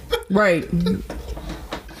 Right.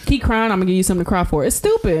 Keep crying, I'm gonna give you something to cry for. It's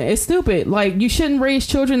stupid. Like, you shouldn't raise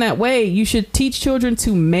children that way. You should teach children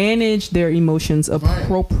to manage their emotions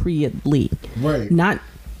appropriately. Right. Not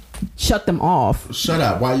shut them off. Shut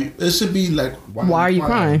up. It should be like, why are you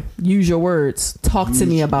crying? Use your words. Talk to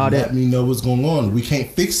me about it. Let me know what's going on. We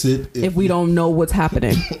can't fix it if we don't know what's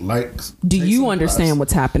happening. Like, do you understand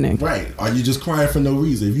what's happening? Right. Are you just crying for no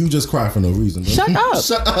reason? If you just cry for no reason, shut up.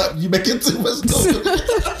 Shut up. You making too much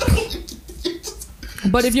noise.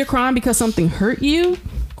 But if you're crying because something hurt you,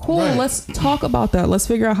 cool, let's talk about that. Let's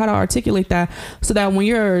figure out how to articulate that so that when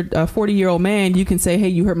you're a 40-year-old man, you can say, hey,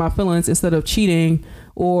 you hurt my feelings, instead of cheating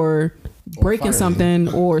or breaking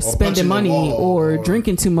something or spending money or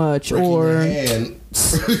drinking too much or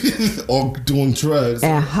or doing drugs.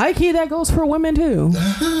 And high key, that goes for women too.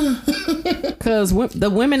 Because the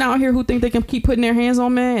women out here who think they can keep putting their hands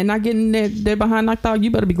on men and not getting their behind knocked out, you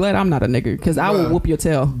better be glad I'm not a nigga, because I will whoop your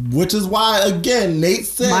tail. Which is why, again, Nate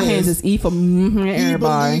says my hands is E for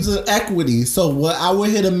everybody. He believes in equity. So what I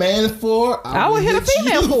would hit a man for, I would hit a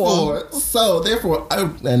female for. So therefore, I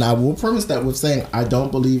will premise that with saying I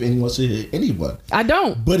don't believe anyone should hit anyone. I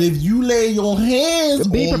don't. But if you lay your hands,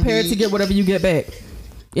 be prepared to get whatever you get back.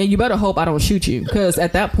 And you better hope I don't shoot you, because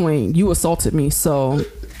at that point you assaulted me. So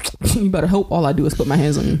you better hope all I do is put my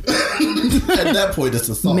hands on you. At that point, it's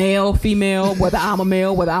assault. Male, female, whether I'm a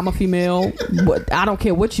male, whether I'm a female, I don't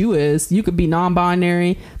care what you is. You could be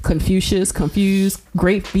non-binary, Confucius, confused,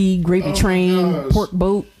 gravy train, pork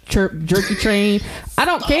boat, jerky train. I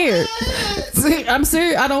don't care. I'm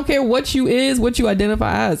serious. I don't care what you is, what you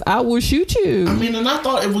identify as. I will shoot you. I mean, and I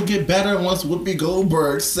thought it would get better once Whoopi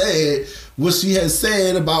Goldberg said what she had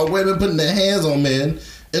said about women putting their hands on men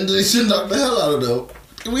and they should knock the hell out of them.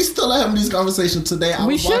 We still having these conversations today. I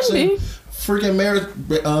was watching freaking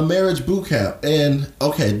marriage boot camp, and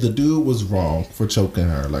okay, the dude was wrong for choking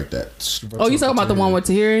her like that. Oh, you talking about the one with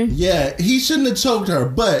Tahiri? Yeah, he shouldn't have choked her,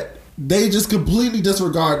 but they just completely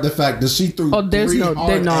disregard the fact that she threw. Oh, there's no.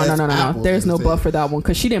 There's no buff for that one,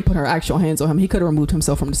 because she didn't put her actual hands on him. He could have removed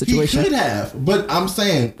himself from the situation. He could have, but I'm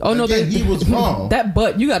saying, he was wrong. That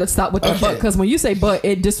butt, you got to stop with that butt, because when you say butt,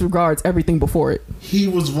 it disregards everything before it. He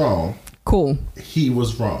was wrong. Cool. He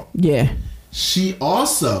was wrong. Yeah. She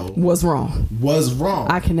also was wrong.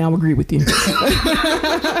 I can now agree with you.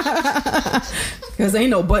 Because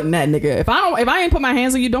ain't no button that nigga. If I ain't put my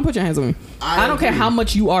hands on you, don't put your hands on me. I don't care how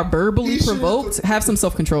much you are verbally provoked. Have some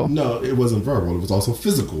self-control. No, it wasn't verbal. It was also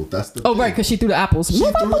physical. That's the thing. Right, because she threw the apples.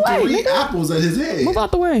 Move out the way, nigga. Apples at his head. Move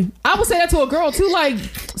out the way. I would say that to a girl too. Like,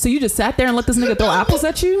 so you just sat there and let this nigga throw apples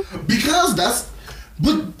at you? Because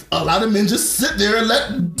but a lot of men just sit there and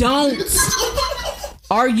let. Don't.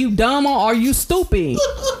 Are you dumb or are you stupid?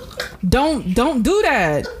 Don't do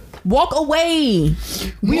that. Walk away.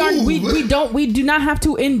 We do not have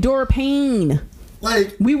to endure pain.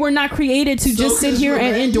 Like, we were not created to just sit here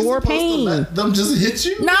and endure pain. Let them just hit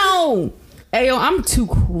you? No. Ayo, I'm too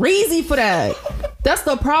crazy for that. That's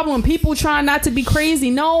the problem. People trying not to be crazy.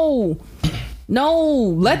 No.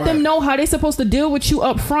 Let them know how they supposed to deal with you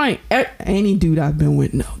up front. Any dude I've been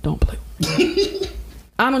with, no, don't play with me.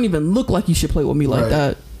 I don't even look like you should play with me like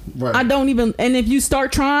that. Right. I don't even. And if you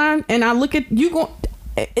start trying and I look at you,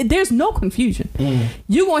 there's no confusion.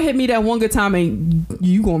 You gonna hit me that one good time and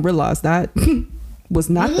you gonna realize that was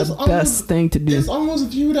not the best thing to do. It's almost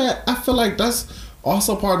viewed that. I feel like that's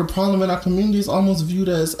also part of the problem in our community. It's almost viewed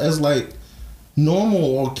as like normal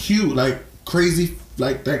or cute, like crazy,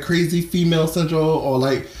 like that crazy female central, or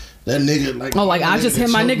like that nigga. Like, oh, like I just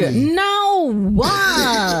hit my nigga. No,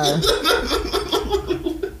 why?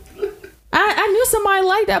 I knew somebody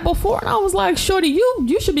like that before, and I was like, shorty,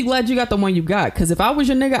 you should be glad you got the one you got, because if I was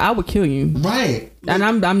your nigga, I would kill you. Right. And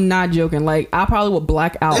I'm not joking. Like, I probably would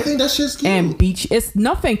black out. I think that shit's cute. And beach. It's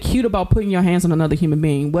nothing cute about putting your hands on another human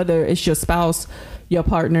being, whether it's your spouse, your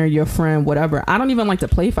partner, your friend, whatever. I don't even like to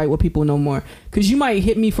play fight with people no more, because you might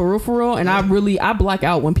hit me for real, and I black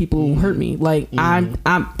out when people hurt me. Like, I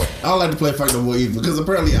don't like to play fight no more either, because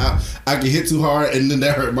apparently I get hit too hard and then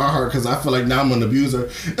that hurt my heart because I feel like now I'm an abuser.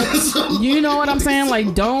 So, you know what I'm saying?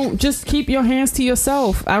 Like, don't just keep your hands to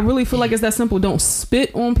yourself. I really feel like it's that simple. Don't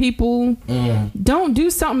spit on people. Don't do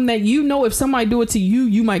something that you know if somebody do it to you,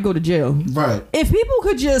 you might go to jail. Right. If people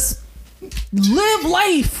could just live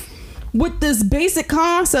life with this basic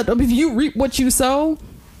concept of if you reap what you sow,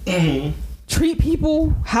 treat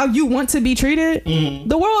people how you want to be treated,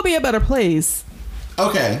 the world will be a better place.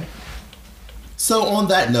 Okay. So on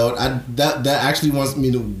that note, that actually wants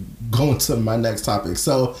me to go into my next topic.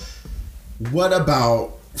 So what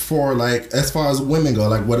about for, like, as far as women go,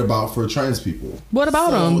 like, what about for trans people? What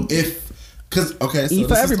about them? Because, okay, so E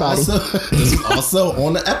for everybody. This is also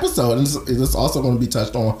on the episode, and this is also going to be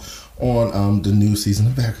touched on the new season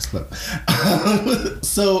of Beggars Club.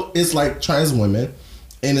 So it's like trans women,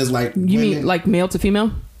 and it's like you mean like male to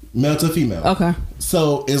female? Male to female. Okay.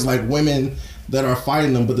 So it's like women that are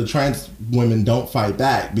fighting them, but the trans women don't fight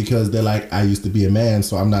back because they're like, I used to be a man,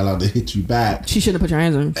 so I'm not allowed to hit you back. She shouldn't have put her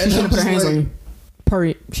hands on you. She shouldn't have put her hands on you.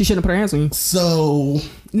 Period. She shouldn't have put her hands on you. So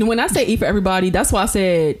when I say E for everybody, that's why I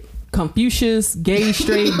said Confucius, gay,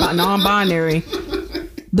 straight, non-binary.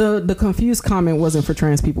 The confused comment wasn't for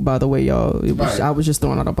trans people, by the way, y'all. It was, right. I was just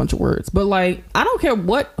throwing out a bunch of words. But, like, I don't care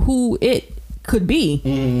who it could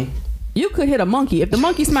be. You could hit a monkey. If the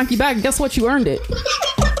monkey smack you back, guess what? You earned it.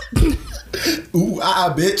 Ooh,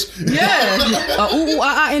 bitch. Yeah.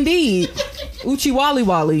 Ooh, indeed. Uchi wally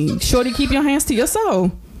wally. Shorty, keep your hands to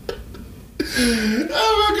yourself.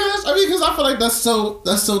 Oh my gosh. I mean, because I feel like that's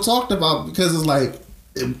so talked about, because it's like,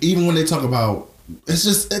 even when they talk about, it's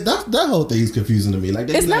just that whole thing is confusing to me. Like,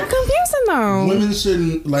 it's not confusing though. Women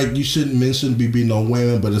shouldn't, like, men shouldn't be beating on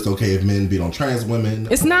women, but it's okay if men beat on trans women.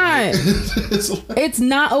 It's not. It's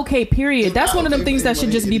not okay. Period. That's one of them things that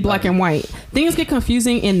should just be black and white. Things get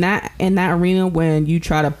confusing in that arena when you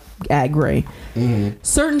try to add gray.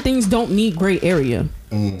 Certain things don't need gray area.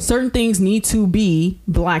 Certain things need to be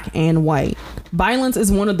black and white. Violence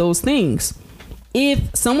is one of those things.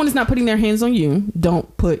 If someone is not putting their hands on you,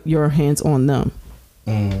 don't put your hands on them.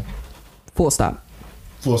 Full stop.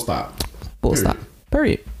 Full stop. Full stop.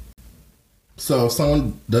 Period. So if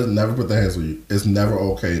someone doesn't never put their hands on you, it's never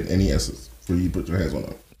okay in any instance for you to put your hands on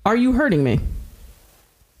them. Are you hurting me?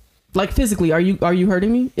 Like, physically, are you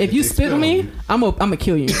hurting me? If you spit on me, I'm gonna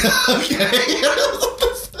kill you. Okay.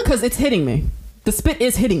 Because it's hitting me. The spit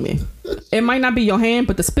is hitting me. It might not be your hand,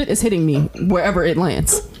 but the spit is hitting me wherever it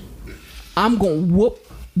lands. I'm gonna whoop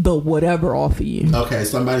the whatever off of you. Okay,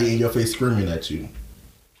 somebody in your face screaming at you.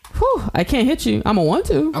 Whew, I can't hit you. I'm gonna want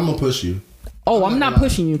to. I'm gonna push you. Oh, I'm not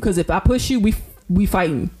pushing you, because if I push you, we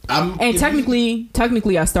fighting. And technically,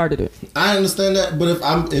 I started it. I understand that,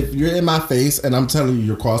 but if you're in my face and I'm telling you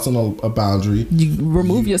you're crossing a boundary, you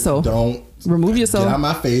remove yourself. Don't remove yourself. Get out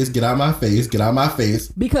my face. Get out my face. Get out my face.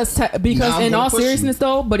 Because in all seriousness,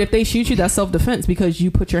 though, but if they shoot you, that's self-defense because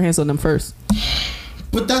you put your hands on them first.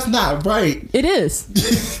 But that's not right. It is.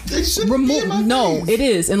 They shouldn't be in my face. It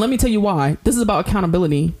is. And let me tell you why. This is about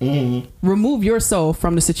accountability. Remove yourself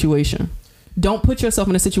from the situation. Don't put yourself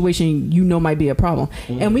in a situation you know might be a problem.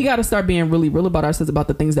 And we got to start being really real about ourselves, about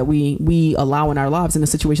the things that we allow in our lives and the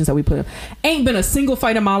situations that we put in. Ain't been a single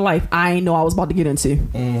fight in my life I ain't know I was about to get into.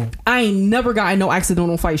 I ain't never got in no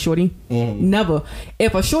accidental fight, shorty. Never.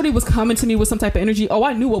 If a shorty was coming to me with some type of energy,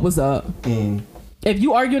 I knew what was up. If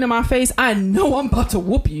you arguing in my face, I know I'm about to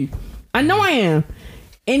whoop you. I know I am.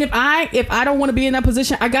 And if I don't want to be in that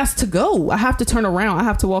position, I got to go. I have to turn around. I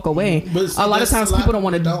have to walk away. But a lot of times people don't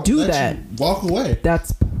want to do that. Walk away.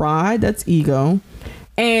 That's pride. That's ego.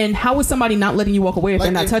 And how is somebody not letting you walk away if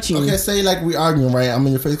they're not touching you? Okay, say like we arguing, right? I'm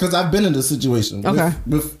in your face because I've been in this situation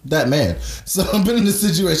with that man. So I've been in this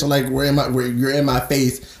situation like where you're in my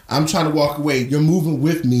face. I'm trying to walk away. You're moving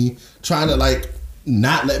with me, trying to like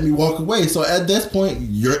not let me walk away. So at this point,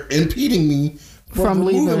 you're impeding me from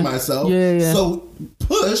moving myself. Yeah. So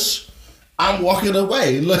push. I'm walking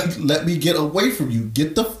away. Like, let me get away from you.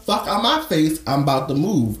 Get the fuck out of my face. I'm about to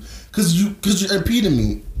move because you're impeding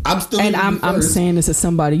me. I'm still. And I'm saying this as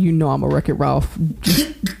somebody you know. I'm a Wreck-It Ralph.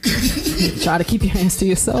 Try to keep your hands to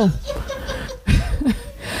yourself.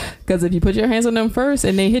 Because if you put your hands on them first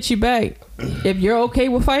and they hit you back, if you're okay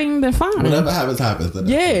with fighting, then fine. Whatever happens.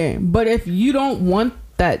 Yeah, but if you don't want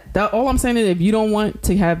that all I'm saying is if you don't want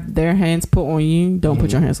to have their hands put on you, don't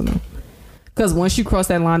put your hands on them. Because once you cross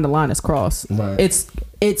that line, the line is crossed. Right.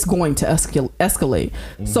 It's going to escalate.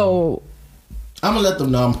 So I'm gonna let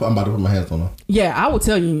them know I'm about to put my hands on them. Yeah, I will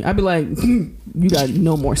tell you. I'd be like, you got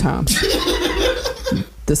no more time.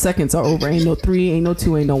 The seconds are over. Ain't no 3, ain't no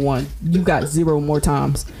 2, ain't no 1. You got 0 more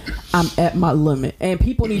times. I'm at my limit. And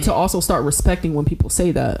people need to also start respecting when people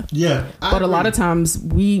say that. Yeah. But a lot of times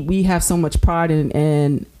we have so much pride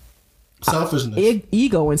and selfishness,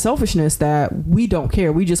 ego and selfishness that we don't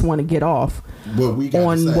care. We just want to get off what we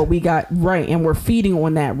got right, and we're feeding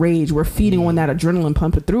on that rage. We're feeding on that adrenaline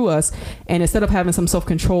pumping through us. And instead of having some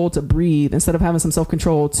self-control to breathe, instead of having some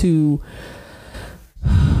self-control to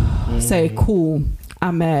say, cool,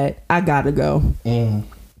 I'm mad, I gotta go.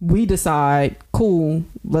 We decide, cool,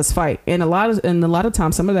 let's fight. And a lot of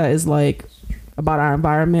times, some of that is like about our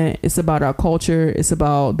environment. It's about our culture. It's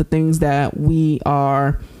about the things that we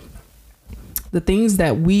are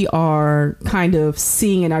kind of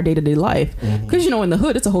seeing in our day-to-day life. Because in the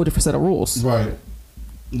hood, it's a whole different set of rules. Right.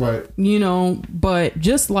 But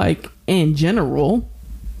just like in general,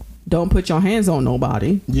 don't put your hands on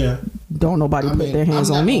nobody. Yeah. Don't nobody put their hands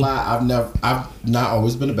on me. I've not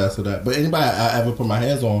always been the best with that. But anybody I ever put my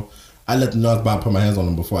hands on, I let them know about to put my hands on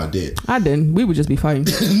them before I did. I didn't. We would just be fighting.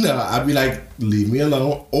 No, I'd be like, leave me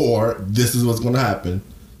alone, or this is what's going to happen.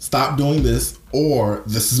 Stop doing this, or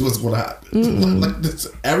this is what's going to happen. Like this,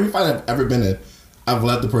 every fight I've ever been in, I've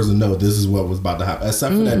let the person know this is what was about to happen.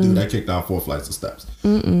 Except for that dude that kicked down 4 flights of steps.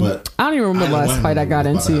 But I don't even remember the last fight I got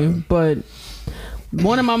into. But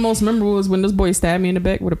one of my most memorable was when this boy stabbed me in the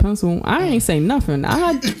back with a pencil. I ain't say nothing.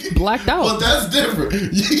 I blacked out. Well, that's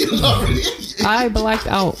different. I blacked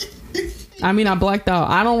out. I blacked out.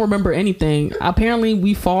 I don't remember anything. Apparently,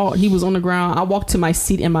 we fought. He was on the ground. I walked to my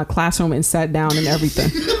seat in my classroom and sat down and everything.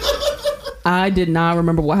 I did not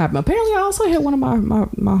remember what happened. Apparently, I also hit one of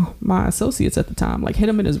my associates at the time. Like, hit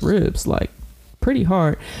him in his ribs. Like, pretty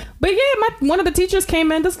hard. But yeah, one of the teachers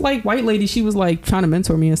came in. This like white lady. She was like trying to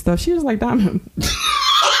mentor me and stuff. She was like, Diamond.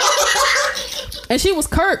 And she was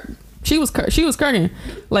Kirk. She was kirking.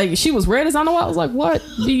 Like, she was red as I know. I was like, what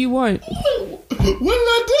do you want? What did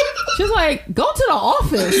I do? She's like, go to the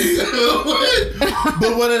office.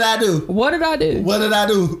 But what did I do? What did I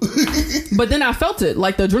do? But then I felt it.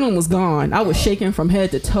 Like, the adrenaline was gone. I was shaking from head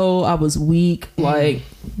to toe. I was weak. Like,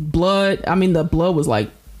 blood. The blood was like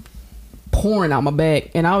pouring out my back.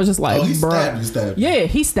 And I was just like, stabbed you. Yeah,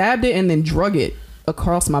 he stabbed it and then drug it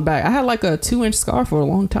across my back. I had like a 2-inch scar for a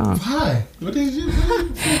long time. Why? What did you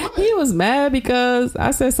do? He was mad because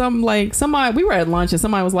I said something like, we were at lunch and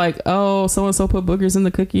somebody was like, oh, so and so put boogers in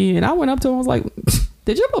the cookie, and I went up to him and was like,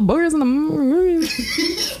 did you put boogers in the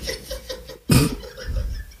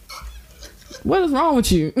what is wrong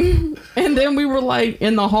with you? And then we were like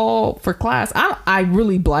in the hall for class. I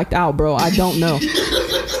really blacked out, bro. I don't know.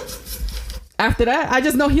 After that, I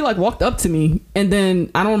just know he like walked up to me, and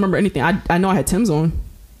then I don't remember anything. I know I had Tim's on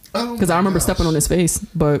because I remember stepping on his face,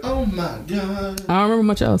 but oh my god, I don't remember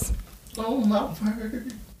much else. Oh my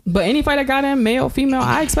word. But any fight I got in, male, female,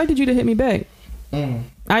 I expected you to hit me back.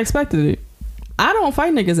 I expected it. I don't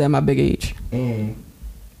fight niggas at my big age.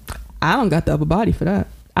 I don't got the upper body for that.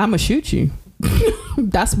 I'ma shoot you.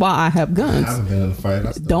 That's why I have guns. I haven't been in a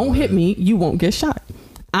fight. Don't hit me. You won't get shot.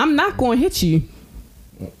 I'm not going to hit you.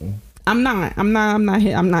 I'm not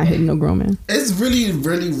hitting no grown man. It's really,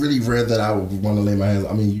 really, really rare that I would want to lay my hands.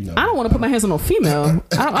 I don't want to put my hands on no female.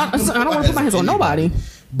 I don't want to put my hands on nobody.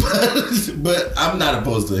 But I'm not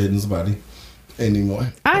opposed to hitting somebody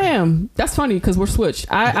anymore. I am. That's funny because we're switched.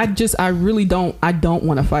 I really don't. I don't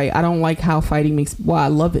want to fight. I don't like how fighting makes. Well, I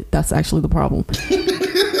love it. That's actually the problem.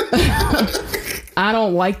 I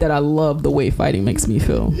don't like that. I love the way fighting makes me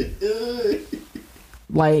feel.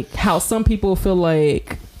 Like how some people feel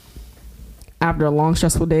like after a long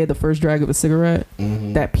stressful day, the first drag of a cigarette,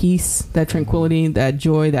 that peace, that tranquility, that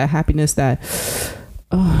joy, that happiness, that's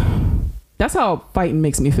how fighting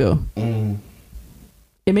makes me feel.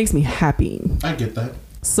 It makes me happy. I get that.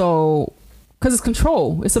 So, because it's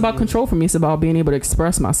control. It's about control for me. It's about being able to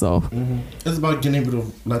express myself. It's about getting able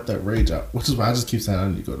to let that rage out, which is why I just keep saying I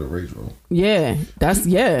need to go to the rage room. Yeah,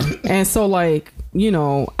 And so like,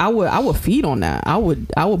 I would feed on that. I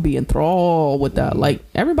would be enthralled with that. Like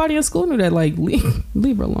everybody in school knew that. Like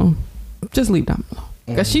leave her alone. Just leave Dom alone.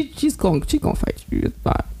 Cause she's gonna fight you. It's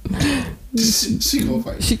fine. She gonna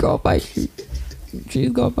fight you. She gonna fight you.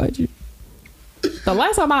 She's gonna fight you. The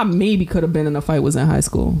last time I maybe could have been in a fight was in high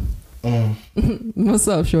school. What's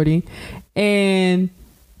up, shorty? And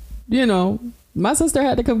my sister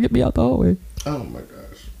had to come get me out the hallway. Oh my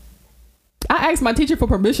gosh. I asked my teacher for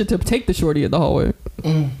permission to take the shorty in the hallway.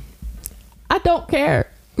 I don't care.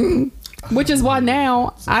 Which is why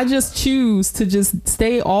now I just choose to just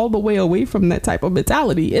stay all the way away from that type of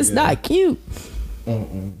mentality. It's not cute.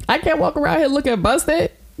 I can't walk around here looking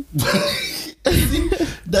busted.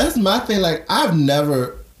 That's my thing. Like, I've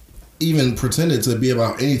never even pretended to be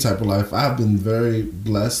about any type of life. I've been very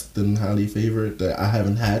blessed and highly favored that I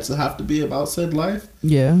haven't had to have to be about said life.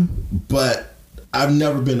 Yeah. But I've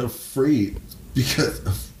never been afraid because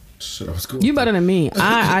of shit I was going You better than me.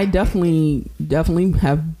 I definitely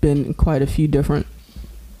have been in quite a few different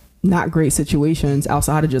not great situations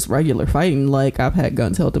outside of just regular fighting. Like, I've had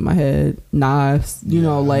guns held to my head, knives, you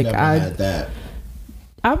know, like had that.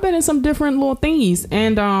 I've been in some different little thingies,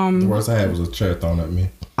 and the worst I had was a chair thrown at me.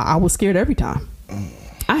 I was scared every time.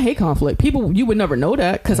 I hate conflict. People, you would never know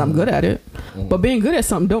that because I'm good at it. But being good at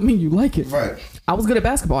something don't mean you like it. Right. I was good at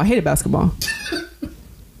basketball. I hated basketball.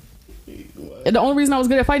 And the only reason I was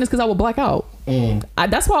good at fighting is because I would black out.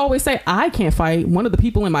 That's why I always say I can't fight. One of the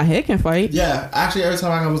people in my head can fight. Yeah, actually, every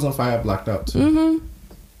time I was on fire, I blacked out too.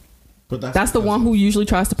 But that's the one who usually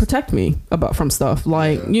tries to protect me from stuff.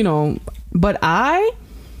 Like, you know, but I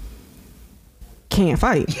can't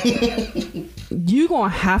fight. You gonna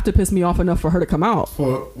have to piss me off enough for her to come out.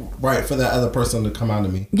 For that other person to come out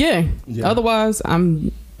of me. Yeah. Otherwise,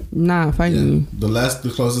 I'm not fighting you.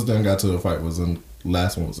 The closest thing I got to a fight was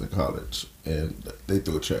last one was in college, and they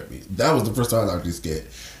threw a chair at me. That was the first time I was actually scared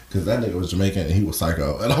because that nigga was Jamaican and he was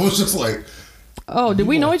psycho, and I was just like, "Oh, did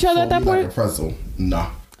we know each other at that point?" Like a pretzel.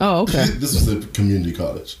 Nah. Oh, okay. This was a community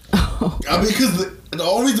college. Oh, okay. I mean, because the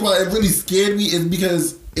only reason why it really scared me is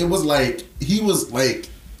because it was like he was like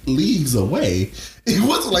leagues away. It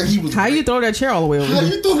wasn't like he was. How you throw that chair all the way over? How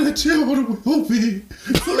you throw that chair all the way over here?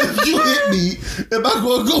 So if you hit me, am I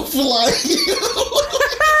gonna go flying?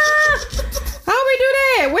 How we do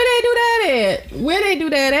that? Where they do that at? Where they do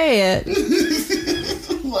that at?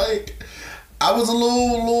 Like, I was a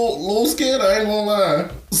little scared. I ain't gonna lie.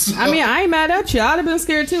 So, I mean, I ain't mad at you. I'd have been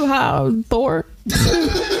scared too. How, Thor?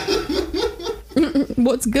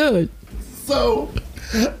 What's good? So,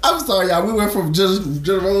 I'm sorry, y'all. We went from just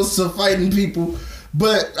generals to fighting people,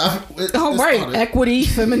 but equity,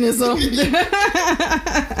 feminism.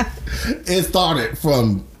 It started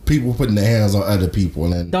from people putting their hands on other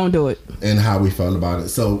people and don't do it, and how we felt about it.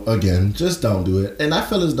 So again, just don't do it. And I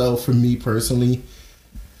feel as though for me personally,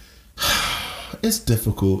 it's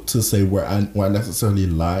difficult to say where I necessarily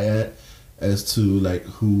lie at as to like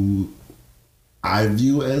who I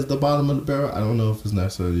view as the bottom of the barrel. I don't know if it's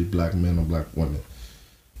necessarily black men or black women,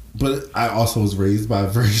 but I also was raised by a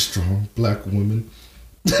very strong black woman,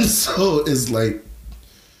 and so it's like,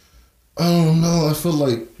 I don't know. I feel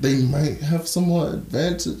like they might have some more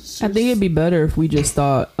advantage. I think it'd be better if we just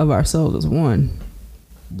thought of ourselves as one.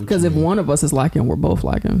 Because if one of us is lacking, we're both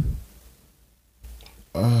lacking.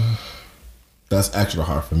 That's extra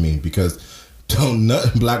hard for me because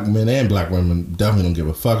black men and black women definitely don't give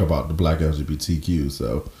a fuck about the black LGBTQ.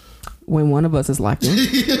 So when one of us is lacking,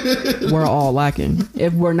 we're all lacking.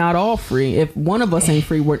 If we're not all free, if one of us ain't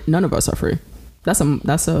free, none of us are free. That's a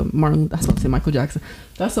Martin. That's what I say, Michael Jackson.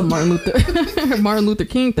 That's a Martin Luther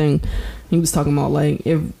King thing. He was talking about like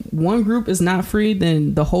if one group is not free,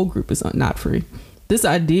 then the whole group is not free. This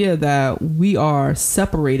idea that we are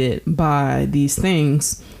separated by these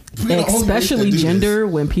things, especially gender,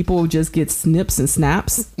 when people just get snips and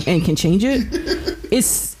snaps and can change it,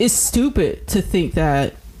 it's stupid to think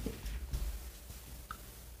that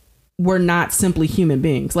we're not simply human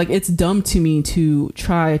beings. Like, it's dumb to me to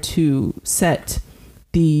try to set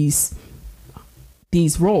these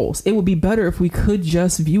roles. It would be better if we could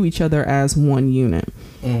just view each other as one unit.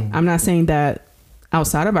 I'm not saying that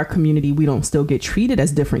outside of our community we don't still get treated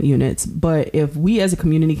as different units, but if we as a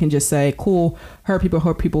community can just say, cool, hurt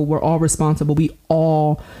people, we're all responsible, we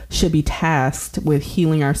all should be tasked with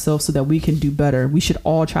healing ourselves so that we can do better. We should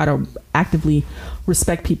all try to actively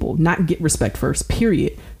respect people, not get respect first,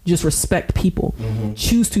 period. Just respect people.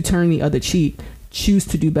 Choose to turn the other cheek. Choose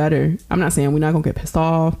to do better. I'm not saying we're not gonna get pissed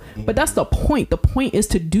off, but that's the point. The point is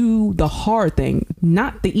to do the hard thing,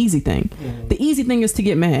 not the easy thing. The easy thing is to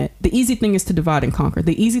get mad. The easy thing is to divide and conquer.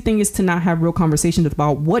 The easy thing is to not have real conversations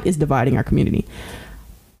about what is dividing our community.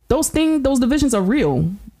 Those divisions are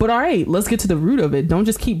real, but all right, let's get to the root of it. Don't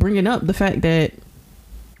just keep bringing up the fact that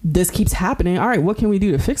this keeps happening. All right, what can we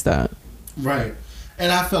do to fix that? Right.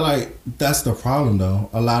 And I feel like that's the problem, though.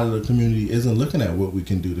 A lot of the community isn't looking at what we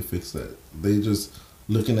can do to fix that. They just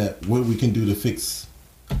looking at what we can do to fix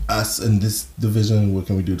us in this division. What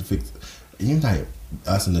can we do to fix even like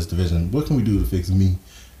us in this division? What can we do to fix me?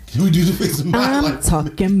 Can we do to fix my life? I'm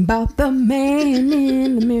talking about the man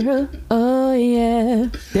in the mirror. Oh. Oh yeah.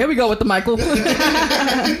 There we go with the Michael.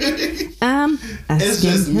 I'm It's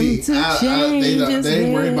just asking me. him to change They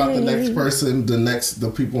ain't worried about the his next ways. person,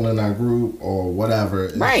 the people in our group or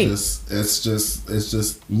whatever. Right. It's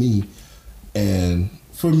just me. And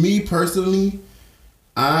for me personally,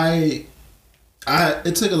 it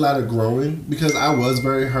took a lot of growing because I was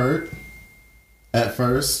very hurt at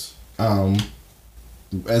first.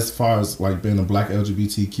 As far as like being a black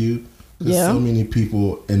LGBTQ, because so many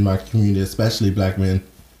people in my community, especially black men,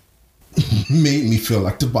 made me feel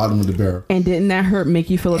like the bottom of the barrel. And didn't that hurt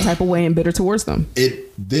make you feel a type of way and bitter towards them?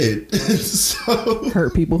 It did. So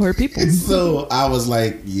Hurt people hurt people. So I was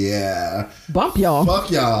like, yeah, Bump y'all.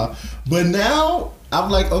 fuck y'all. But now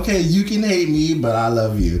I'm like, okay, you can hate me, but I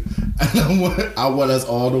love you. And I want us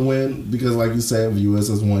all to win because, like you said, view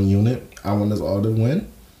us as one unit. I want us all to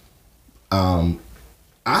win.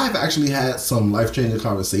 I've actually had some life-changing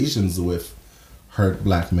conversations with hurt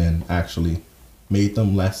black men, actually. Made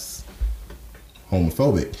them less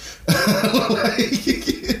homophobic.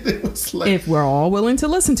 It was like, If we're all willing to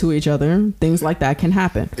listen to each other, things like that can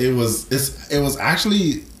happen. it was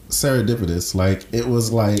actually serendipitous. Like, it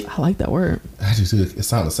was like, I like that word. I do too. It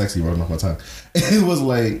sounded sexy rolling off my tongue. It was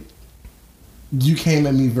like, you came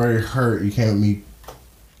at me very hurt. You came at me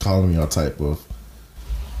calling me all type of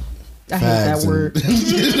I hate that fags word.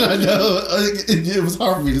 I know. It was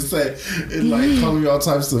hard for me to say. It's like calling me all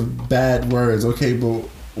types of bad words. Okay, but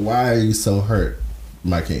why are you so hurt,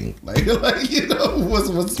 my king? Like you know,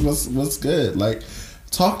 what's good? Like,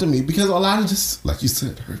 talk to me because a lot of just like you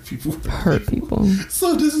said, hurt people. Hurt people.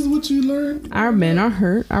 So this is what you learned. Our men are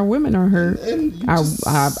hurt. Our women are hurt. And you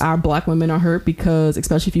Our black women are hurt because,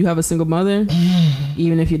 especially if you have a single mother,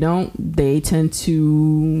 even if you don't, they tend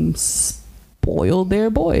to spoil their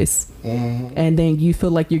boys. And then you feel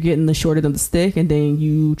like you're getting the short end of the stick, and then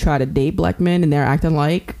you try to date black men and they're acting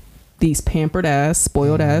like these pampered ass,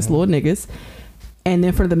 spoiled ass little niggas. And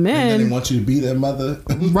then for the and men, then they want you to be their mother.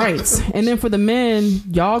 right. And then for the men,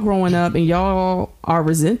 y'all growing up and y'all are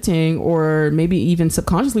resenting or maybe even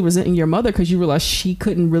subconsciously resenting your mother because you realize she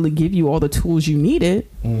couldn't really give you all the tools you needed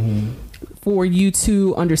for you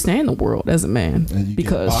to understand the world as a man And you get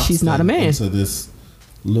because boxed she's not a man. into this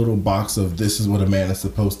little box of this is what a man is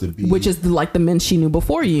supposed to be, Which is like the men she knew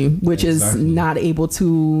before you, which Exactly. is not able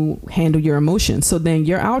to handle your emotions. So then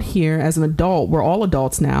you're out here as an adult. We're all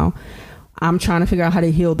adults now. I'm trying to figure out how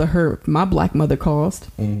to heal the hurt my black mother caused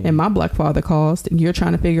and my black father caused. And you're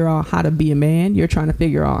trying to figure out how to be a man. You're trying to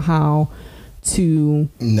figure out how to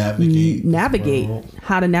navigate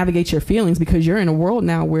how to navigate your feelings because you're in a world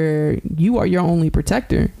now where you are your only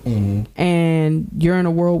protector and you're in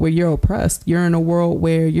a world where you're oppressed. You're in a world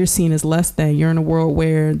where you're seen as less than. You're in a world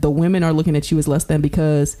where the women are looking at you as less than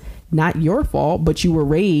because not your fault, but you were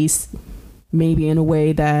raised maybe in a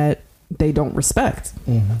way that they don't respect.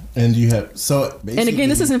 And you have And again,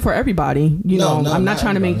 this isn't for everybody. You know, I'm not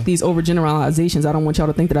trying to make these overgeneralizations. I don't want y'all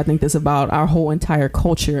to think that I think this about our whole entire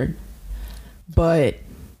culture. But,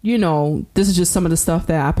 you know, this is just some of the stuff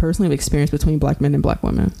that I personally have experienced between black men and black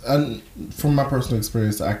women. And from my personal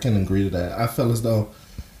experience, I can agree to that. I feel as though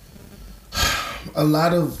a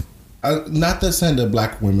lot of, not that saying that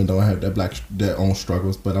black women don't have their own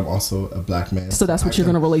struggles, but I'm also a black man. So that's what you're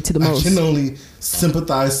going to relate to the most. I can only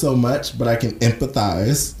sympathize so much, but I can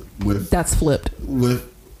empathize with. That's flipped.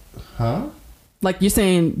 Huh? Like you're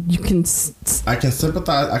saying you can... I can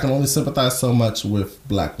sympathize. I can only sympathize so much with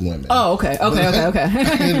black women. Oh, okay. I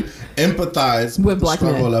can with empathize with the black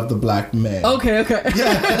struggle men. of the black man. Okay.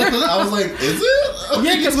 Yeah, I was like, is it?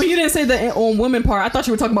 Yeah, because when you didn't say the on women part, I thought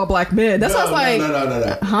you were talking about black men. That's why I was like...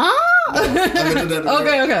 No. Huh?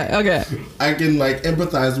 Okay. I can like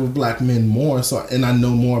empathize with black men more, and I know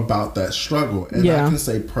more about that struggle. And I can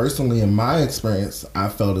say personally, in my experience, I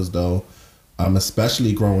felt as though,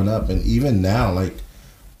 especially growing up and even now, like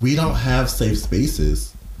we don't have safe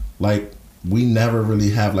spaces. Like we never really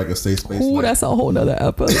have like a safe space. Ooh, like, that's a whole nother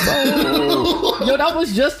episode. Yo, that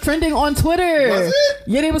was just trending on Twitter. Was it?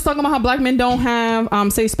 Yeah, they was talking about how black men don't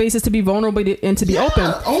have safe spaces to be vulnerable and to be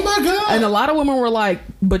open. Oh my god. And a lot of women were like,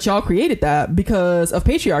 but y'all created that because of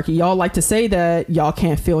patriarchy. Y'all like to say that y'all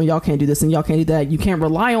can't feel and y'all can't do this and y'all can't do that. You can't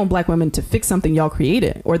rely on black women to fix something y'all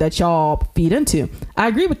created or that y'all feed into. I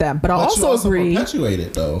agree with that, but I also agree. Perpetuate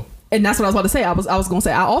it though. And that's what I was about to say. I was going to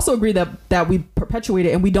say, I also agree that we perpetuate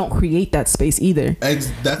it and we don't create that space either.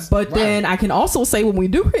 Then I can also say when we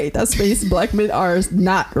do create that space, black men are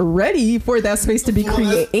not ready for that space to be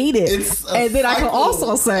created. And then I can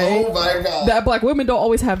also say that black women don't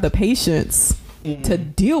always have the patience to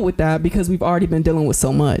deal with that because we've already been dealing with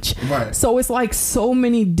so much. Right. So it's like so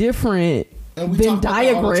many different And we Venn talk about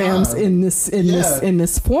that all the diagrams time. in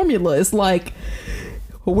this formula. It's like,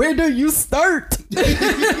 where do you start?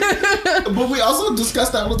 But we also discuss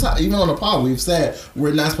that all the time. Even on the pod, we've said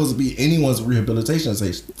we're not supposed to be anyone's rehabilitation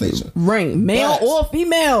station. Right, male But- or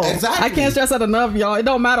female. Exactly. I can't stress that enough, y'all. It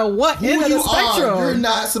don't matter what Who end of you the spectrum. are, you're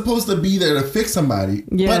not supposed to be there to fix somebody.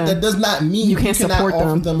 Yeah. But that does not mean You can't cannot support offer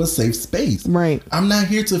them. them a safe space. Right. I'm not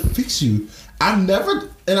here to fix you. I've never,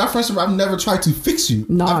 in our friendship, I've never tried to fix you.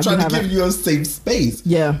 No, I've tried you to haven't. give you a safe space.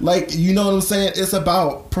 Yeah. Like, you know what I'm saying? It's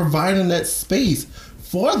about providing that space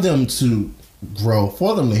for them to grow,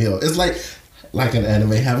 for them to heal. It's like an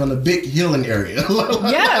anime having a big healing area.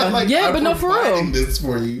 Yeah, I'm but no, for real. providing this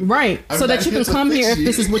for you. Right. I'm so that not you can to come fix here if you.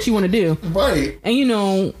 this is what you want to do. Right. And you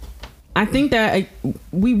know, I think that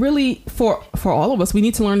we really, for all of us, we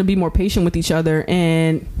need to learn to be more patient with each other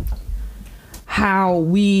and how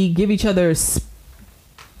we give each other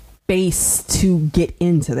space to get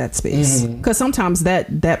into that space. Because sometimes that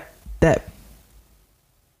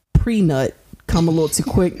pre-nut come a little too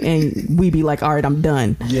quick and we be like, all right, I'm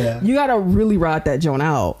done. Yeah. You gotta really ride that joint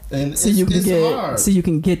out And so you can it's get hard. so you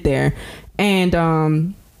can get there.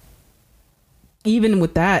 And even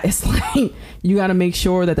with that, it's like you got to make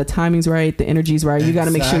sure that the timing's right, the energy's right. You got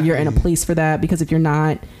to make sure you're in a Exactly. place for that, because if you're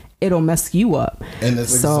not, it'll mess you up. And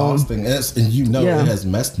it's So- exhausting. And you know Yeah. it has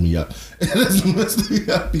messed me up. It has messed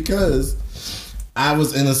me up because I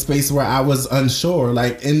was in a space where I was unsure.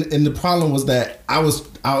 Like, and the problem was that I was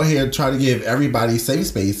out here trying to give everybody safe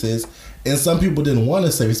spaces, and some people didn't want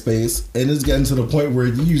a safe space, and it's getting to the point where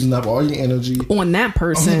you're using up all your energy On that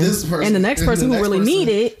person, on this person, and the next person who next really person, need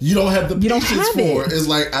it, you don't have the you don't patience have for. it. It's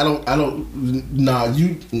like I don't. Nah,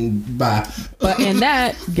 you bye. but in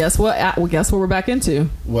that, guess what? Well, guess what we're back into?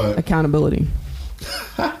 What? Accountability.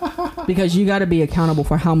 Because you got to be accountable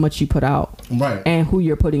for how much you put out. Right. And who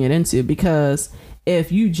you're putting it into. Because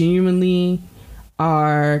if you genuinely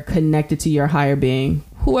are connected to your higher being,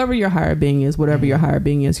 whoever your higher being is, whatever your higher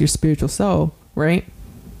being is, your spiritual soul, right?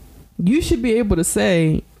 You should be able to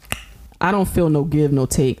say, I don't feel no give, no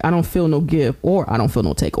take. I don't feel no give, or I don't feel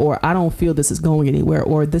no take, or I don't feel this is going anywhere,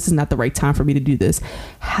 or this is not the right time for me to do this.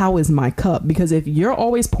 How is my cup? Because if you're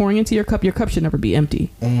always pouring into your cup should never be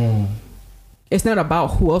empty. It's not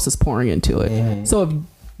about who else is pouring into it. So if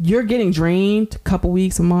you're getting drained a couple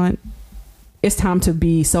weeks, a month, it's time to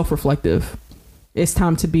be self-reflective. It's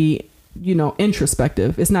time to be,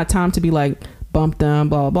 introspective. It's not time to be like bump them,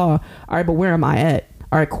 blah, blah, blah. All right, but where am I at?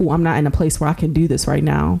 All right, cool. I'm not in a place where I can do this right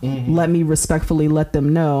now. Let me respectfully let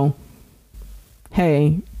them know,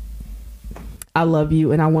 hey, I love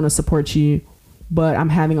you and I want to support you, but I'm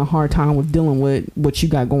having a hard time with dealing with what you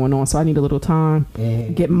got going on. So I need a little time,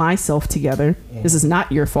 get myself together. This is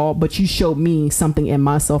not your fault, but you showed me something in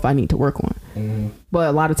myself I need to work on. But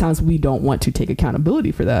a lot of times we don't want to take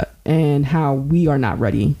accountability for that and how we are not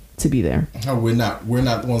ready to be there. How we're not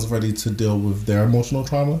the ones ready to deal with their emotional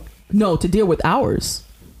trauma. No, to deal with ours.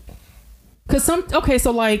 Cause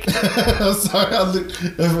so like, I'm sorry,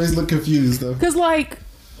 everybody's look confused though. cause like,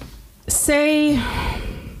 say,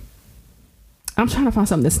 I'm trying to find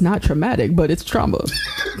something that's not traumatic, but it's trauma.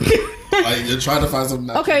 Like, you're trying to find something.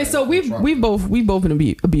 not Okay, so traumatic. we've both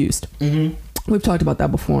been abused. We've talked about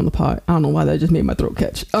that before on the pod. I don't know why that just made my throat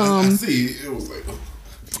catch. I see. It was like.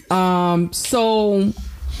 So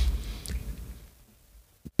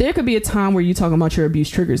there could be a time where you talking about your abuse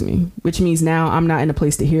triggers me, which means now I'm not in a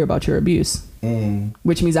place to hear about your abuse,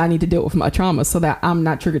 which means I need to deal with my trauma so that I'm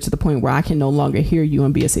not triggered to the point where I can no longer hear you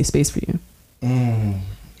and be a safe space for you.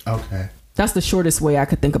 Okay. That's the shortest way I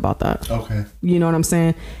could think about that. Okay. You know what I'm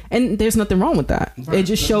saying? And there's nothing wrong with that. Right. It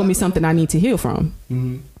just showed me something I need to heal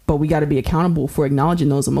from. But we got to be accountable for acknowledging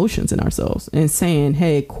those emotions in ourselves and saying,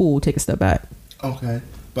 hey, cool, take a step back. Okay.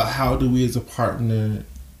 But how do we as a partner,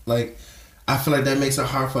 like, I feel like that makes it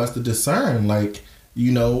hard for us to discern, like,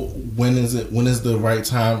 when is the right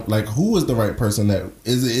time? Like, who is the right person? That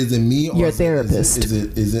is it me or Your is therapist.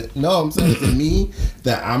 Is it no, I'm saying, is it me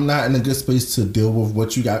that I'm not in a good space to deal with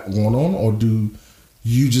what you got going on, or do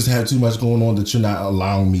you just have too much going on that you're not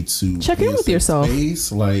allowing me to Check be in a with safe yourself.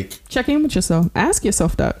 space? Like, Check in with yourself. Ask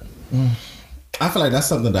yourself that. I feel like that's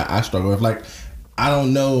something that I struggle with. Like, I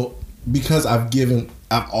don't know, because I've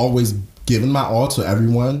always given my all to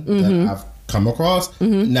everyone that I've come across.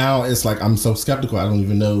 Now it's like I'm so skeptical. I don't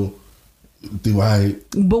even know. Do I?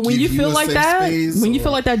 But when give you feel a like safe that, space, when you or-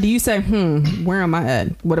 feel like that, do you say, where am I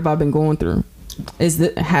at? What have I been going through?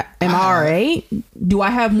 Am I all right? Do I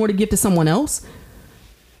have more to give to someone else?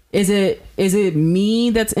 Is it me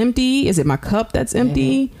that's empty? Is it my cup that's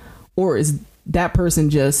empty? Or is that person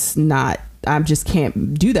just not, I just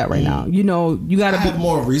can't do that right now? You got I to have be.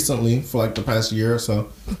 more recently for like the past year or so.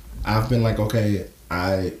 I've been like, okay,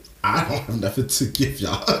 I don't have nothing to give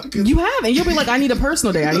y'all. You have, and you'll be like, I need a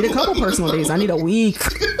personal day. I need a couple personal days. I need a week.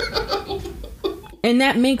 And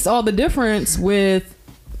that makes all the difference with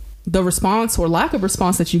the response or lack of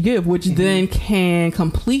response that you give, which then can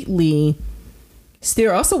completely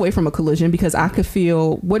steer us away from a collision, because I could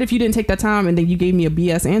feel, what if you didn't take that time and then you gave me a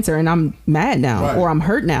BS answer and I'm mad now or I'm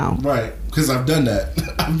hurt now? Right. Because I've done that.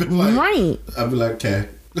 I've been like, right. I'll be like, okay.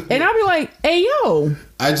 And I'll be like, hey, yo.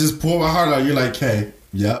 I just pour my heart out. You're like, okay.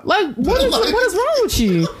 Yep. Like, what is wrong with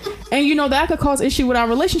you? And you know, that could cause issue with our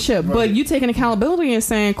relationship. Right. But you taking accountability and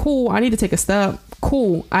saying, cool, I need to take a step.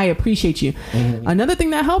 Cool, I appreciate you. Another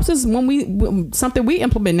thing that helps is when something we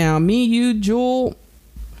implement now, me, you, Jewel,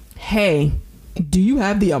 hey, do you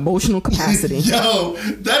have the emotional capacity? Yo,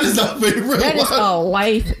 that is a favorite That is a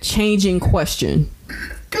life-changing question.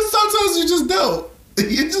 Because sometimes you just don't.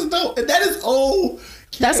 You just don't. And that is okay.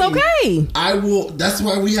 That's okay. I will. That's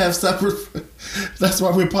why we have separate. That's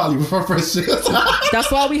why we're poly with our friendships.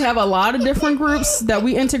 That's why we have a lot of different groups that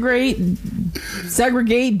we integrate,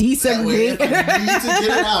 segregate, desegregate. If I need to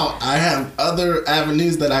get it out, I have other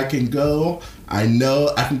avenues that I can go. I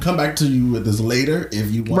know I can come back to you with this later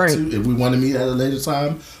if you want to, if we want to meet at a later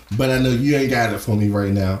time. But I know you ain't got it for me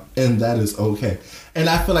right now, and that is okay. And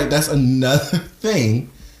I feel like that's another thing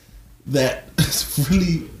that is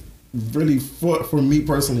really for me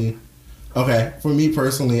personally. Okay, for me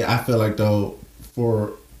personally, I feel like though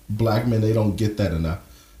for black men, they don't get that enough.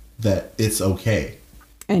 That it's okay,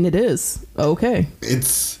 and it is okay.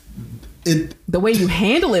 The way you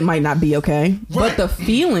handle it might not be okay, but the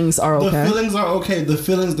feelings are okay. The feelings are okay. The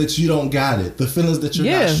feelings that you don't got it. The feelings that you're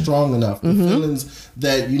not strong enough. The feelings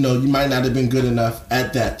that, you know, you might not have been good enough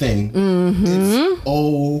at that thing. It's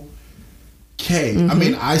okay. I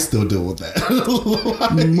mean, I still deal with that.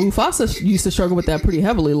 Mufasa used to struggle with that pretty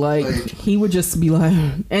heavily. Like, he would just be like,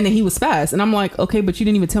 and then he was fast. And I'm like, okay, but you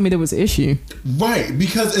didn't even tell me there was an issue. Right.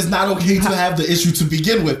 Because it's not okay to have the issue to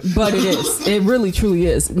begin with. But it is. It really, truly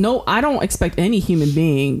is. No, I don't expect any human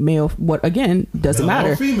being, male, what, again, doesn't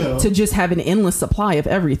matter, to just have an endless supply of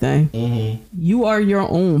everything. You are your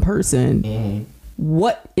own person.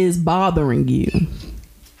 What is bothering you?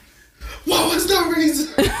 What was the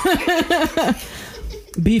reason?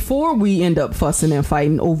 Before we end up fussing and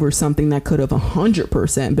fighting over something that could have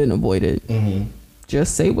 100% been avoided,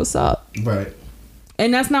 just say what's up. Right.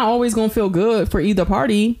 And that's not always going to feel good for either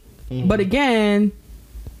party. But again,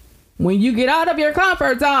 when you get out of your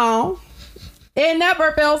comfort zone, it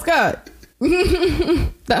never feels good.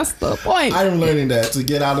 That's the point. I am learning that, to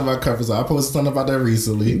get out of my comfort zone. I posted something about that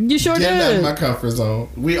recently. You sure Getting did. out of my comfort zone.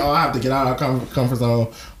 We all have to get out of our comfort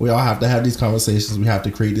zone. We all have to have these conversations. We have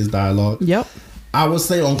to create this dialogue. Yep. I would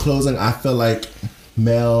say on closing, I feel like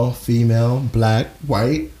male, female, black,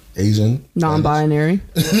 white, Asian, non-binary,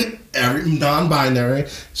 every non-binary.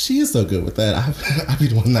 She is so good with that. I be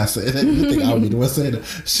the one not saying it. You think I would be the one saying it?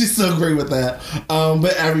 She's so great with that.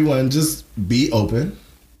 But everyone, just be open.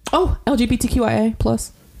 Oh, LGBTQIA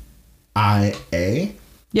plus. IA.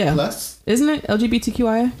 Yeah. Plus. Isn't it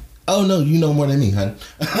LGBTQIA? Oh no, you know more than me, hon.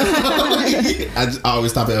 I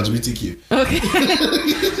always stop at LGBTQ. Okay.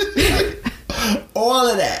 All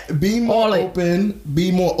of that. Be more open.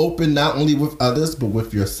 Be more open, not only with others, but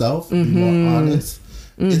with yourself. Be more honest.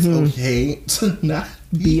 It's okay to not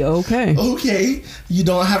be okay. Okay. You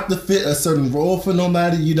don't have to fit a certain role for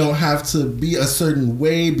nobody. You don't have to be a certain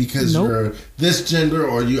way because you're this gender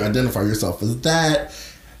or you identify yourself as that.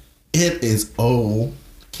 It is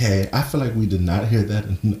okay. I feel like we did not hear that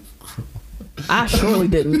enough. I surely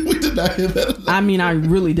didn't. We did not hear that enough. I mean, I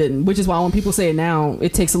really didn't. Which is why when people say it now,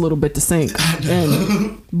 it takes a little bit to sink.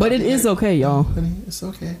 But it is okay, y'all. Honey, it's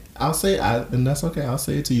okay. I'll say it, and that's okay. I'll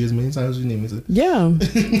say it to you as many times as you need me to. Yeah.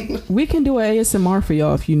 We can do an ASMR for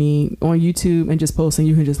y'all if you need on YouTube and just post, and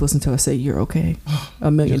you can just listen to us say you're okay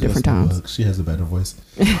a million different times. She has a better voice.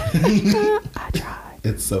 I tried.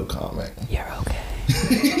 It's so calming. You're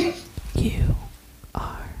okay. You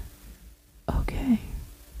are okay.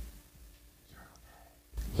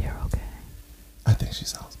 You're okay. I think she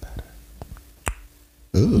sounds better.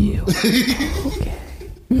 Ooh. You okay.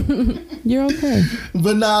 You're okay.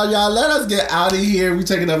 But now, y'all, let us get out of here. We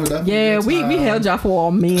taking up enough. Yeah, we held y'all for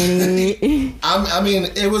a minute. I mean,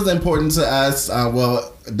 it was important to us.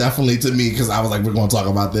 Well, definitely to me, because I was like, we're going to talk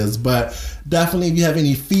about this. But definitely, if you have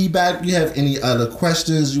any feedback, you have any other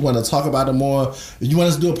questions, you want to talk about it more, if you want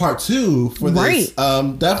us to do a part 2 for this,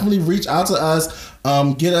 definitely reach out to us.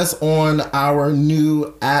 Get us on our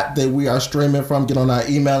new app that we are streaming from. Get on our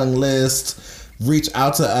emailing list. Reach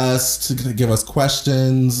out to us to give us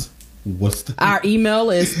questions. Our email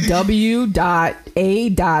is w.a.i.t.podcast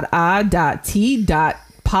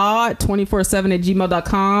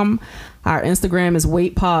weightpod247@gmail.com. Our Instagram is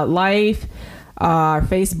weightpodlife. Our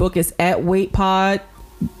Facebook is @weightpod.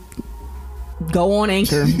 Go on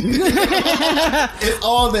Anchor. It's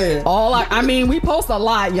all there. I mean, we post a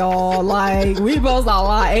lot, y'all. Like, we post a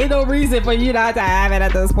lot. Ain't no reason for you not to have it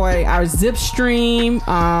at this point. Our Zip stream,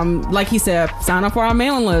 like he said, sign up for our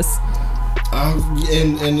mailing list.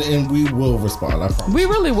 And we will respond. I promise. We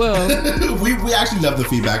really will. we actually love the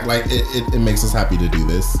feedback. Like it makes us happy to do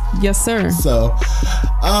this. Yes, sir. So,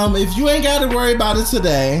 if you ain't got to worry about it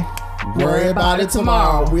today, worry about it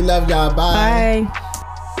tomorrow. We love y'all. Bye. Bye.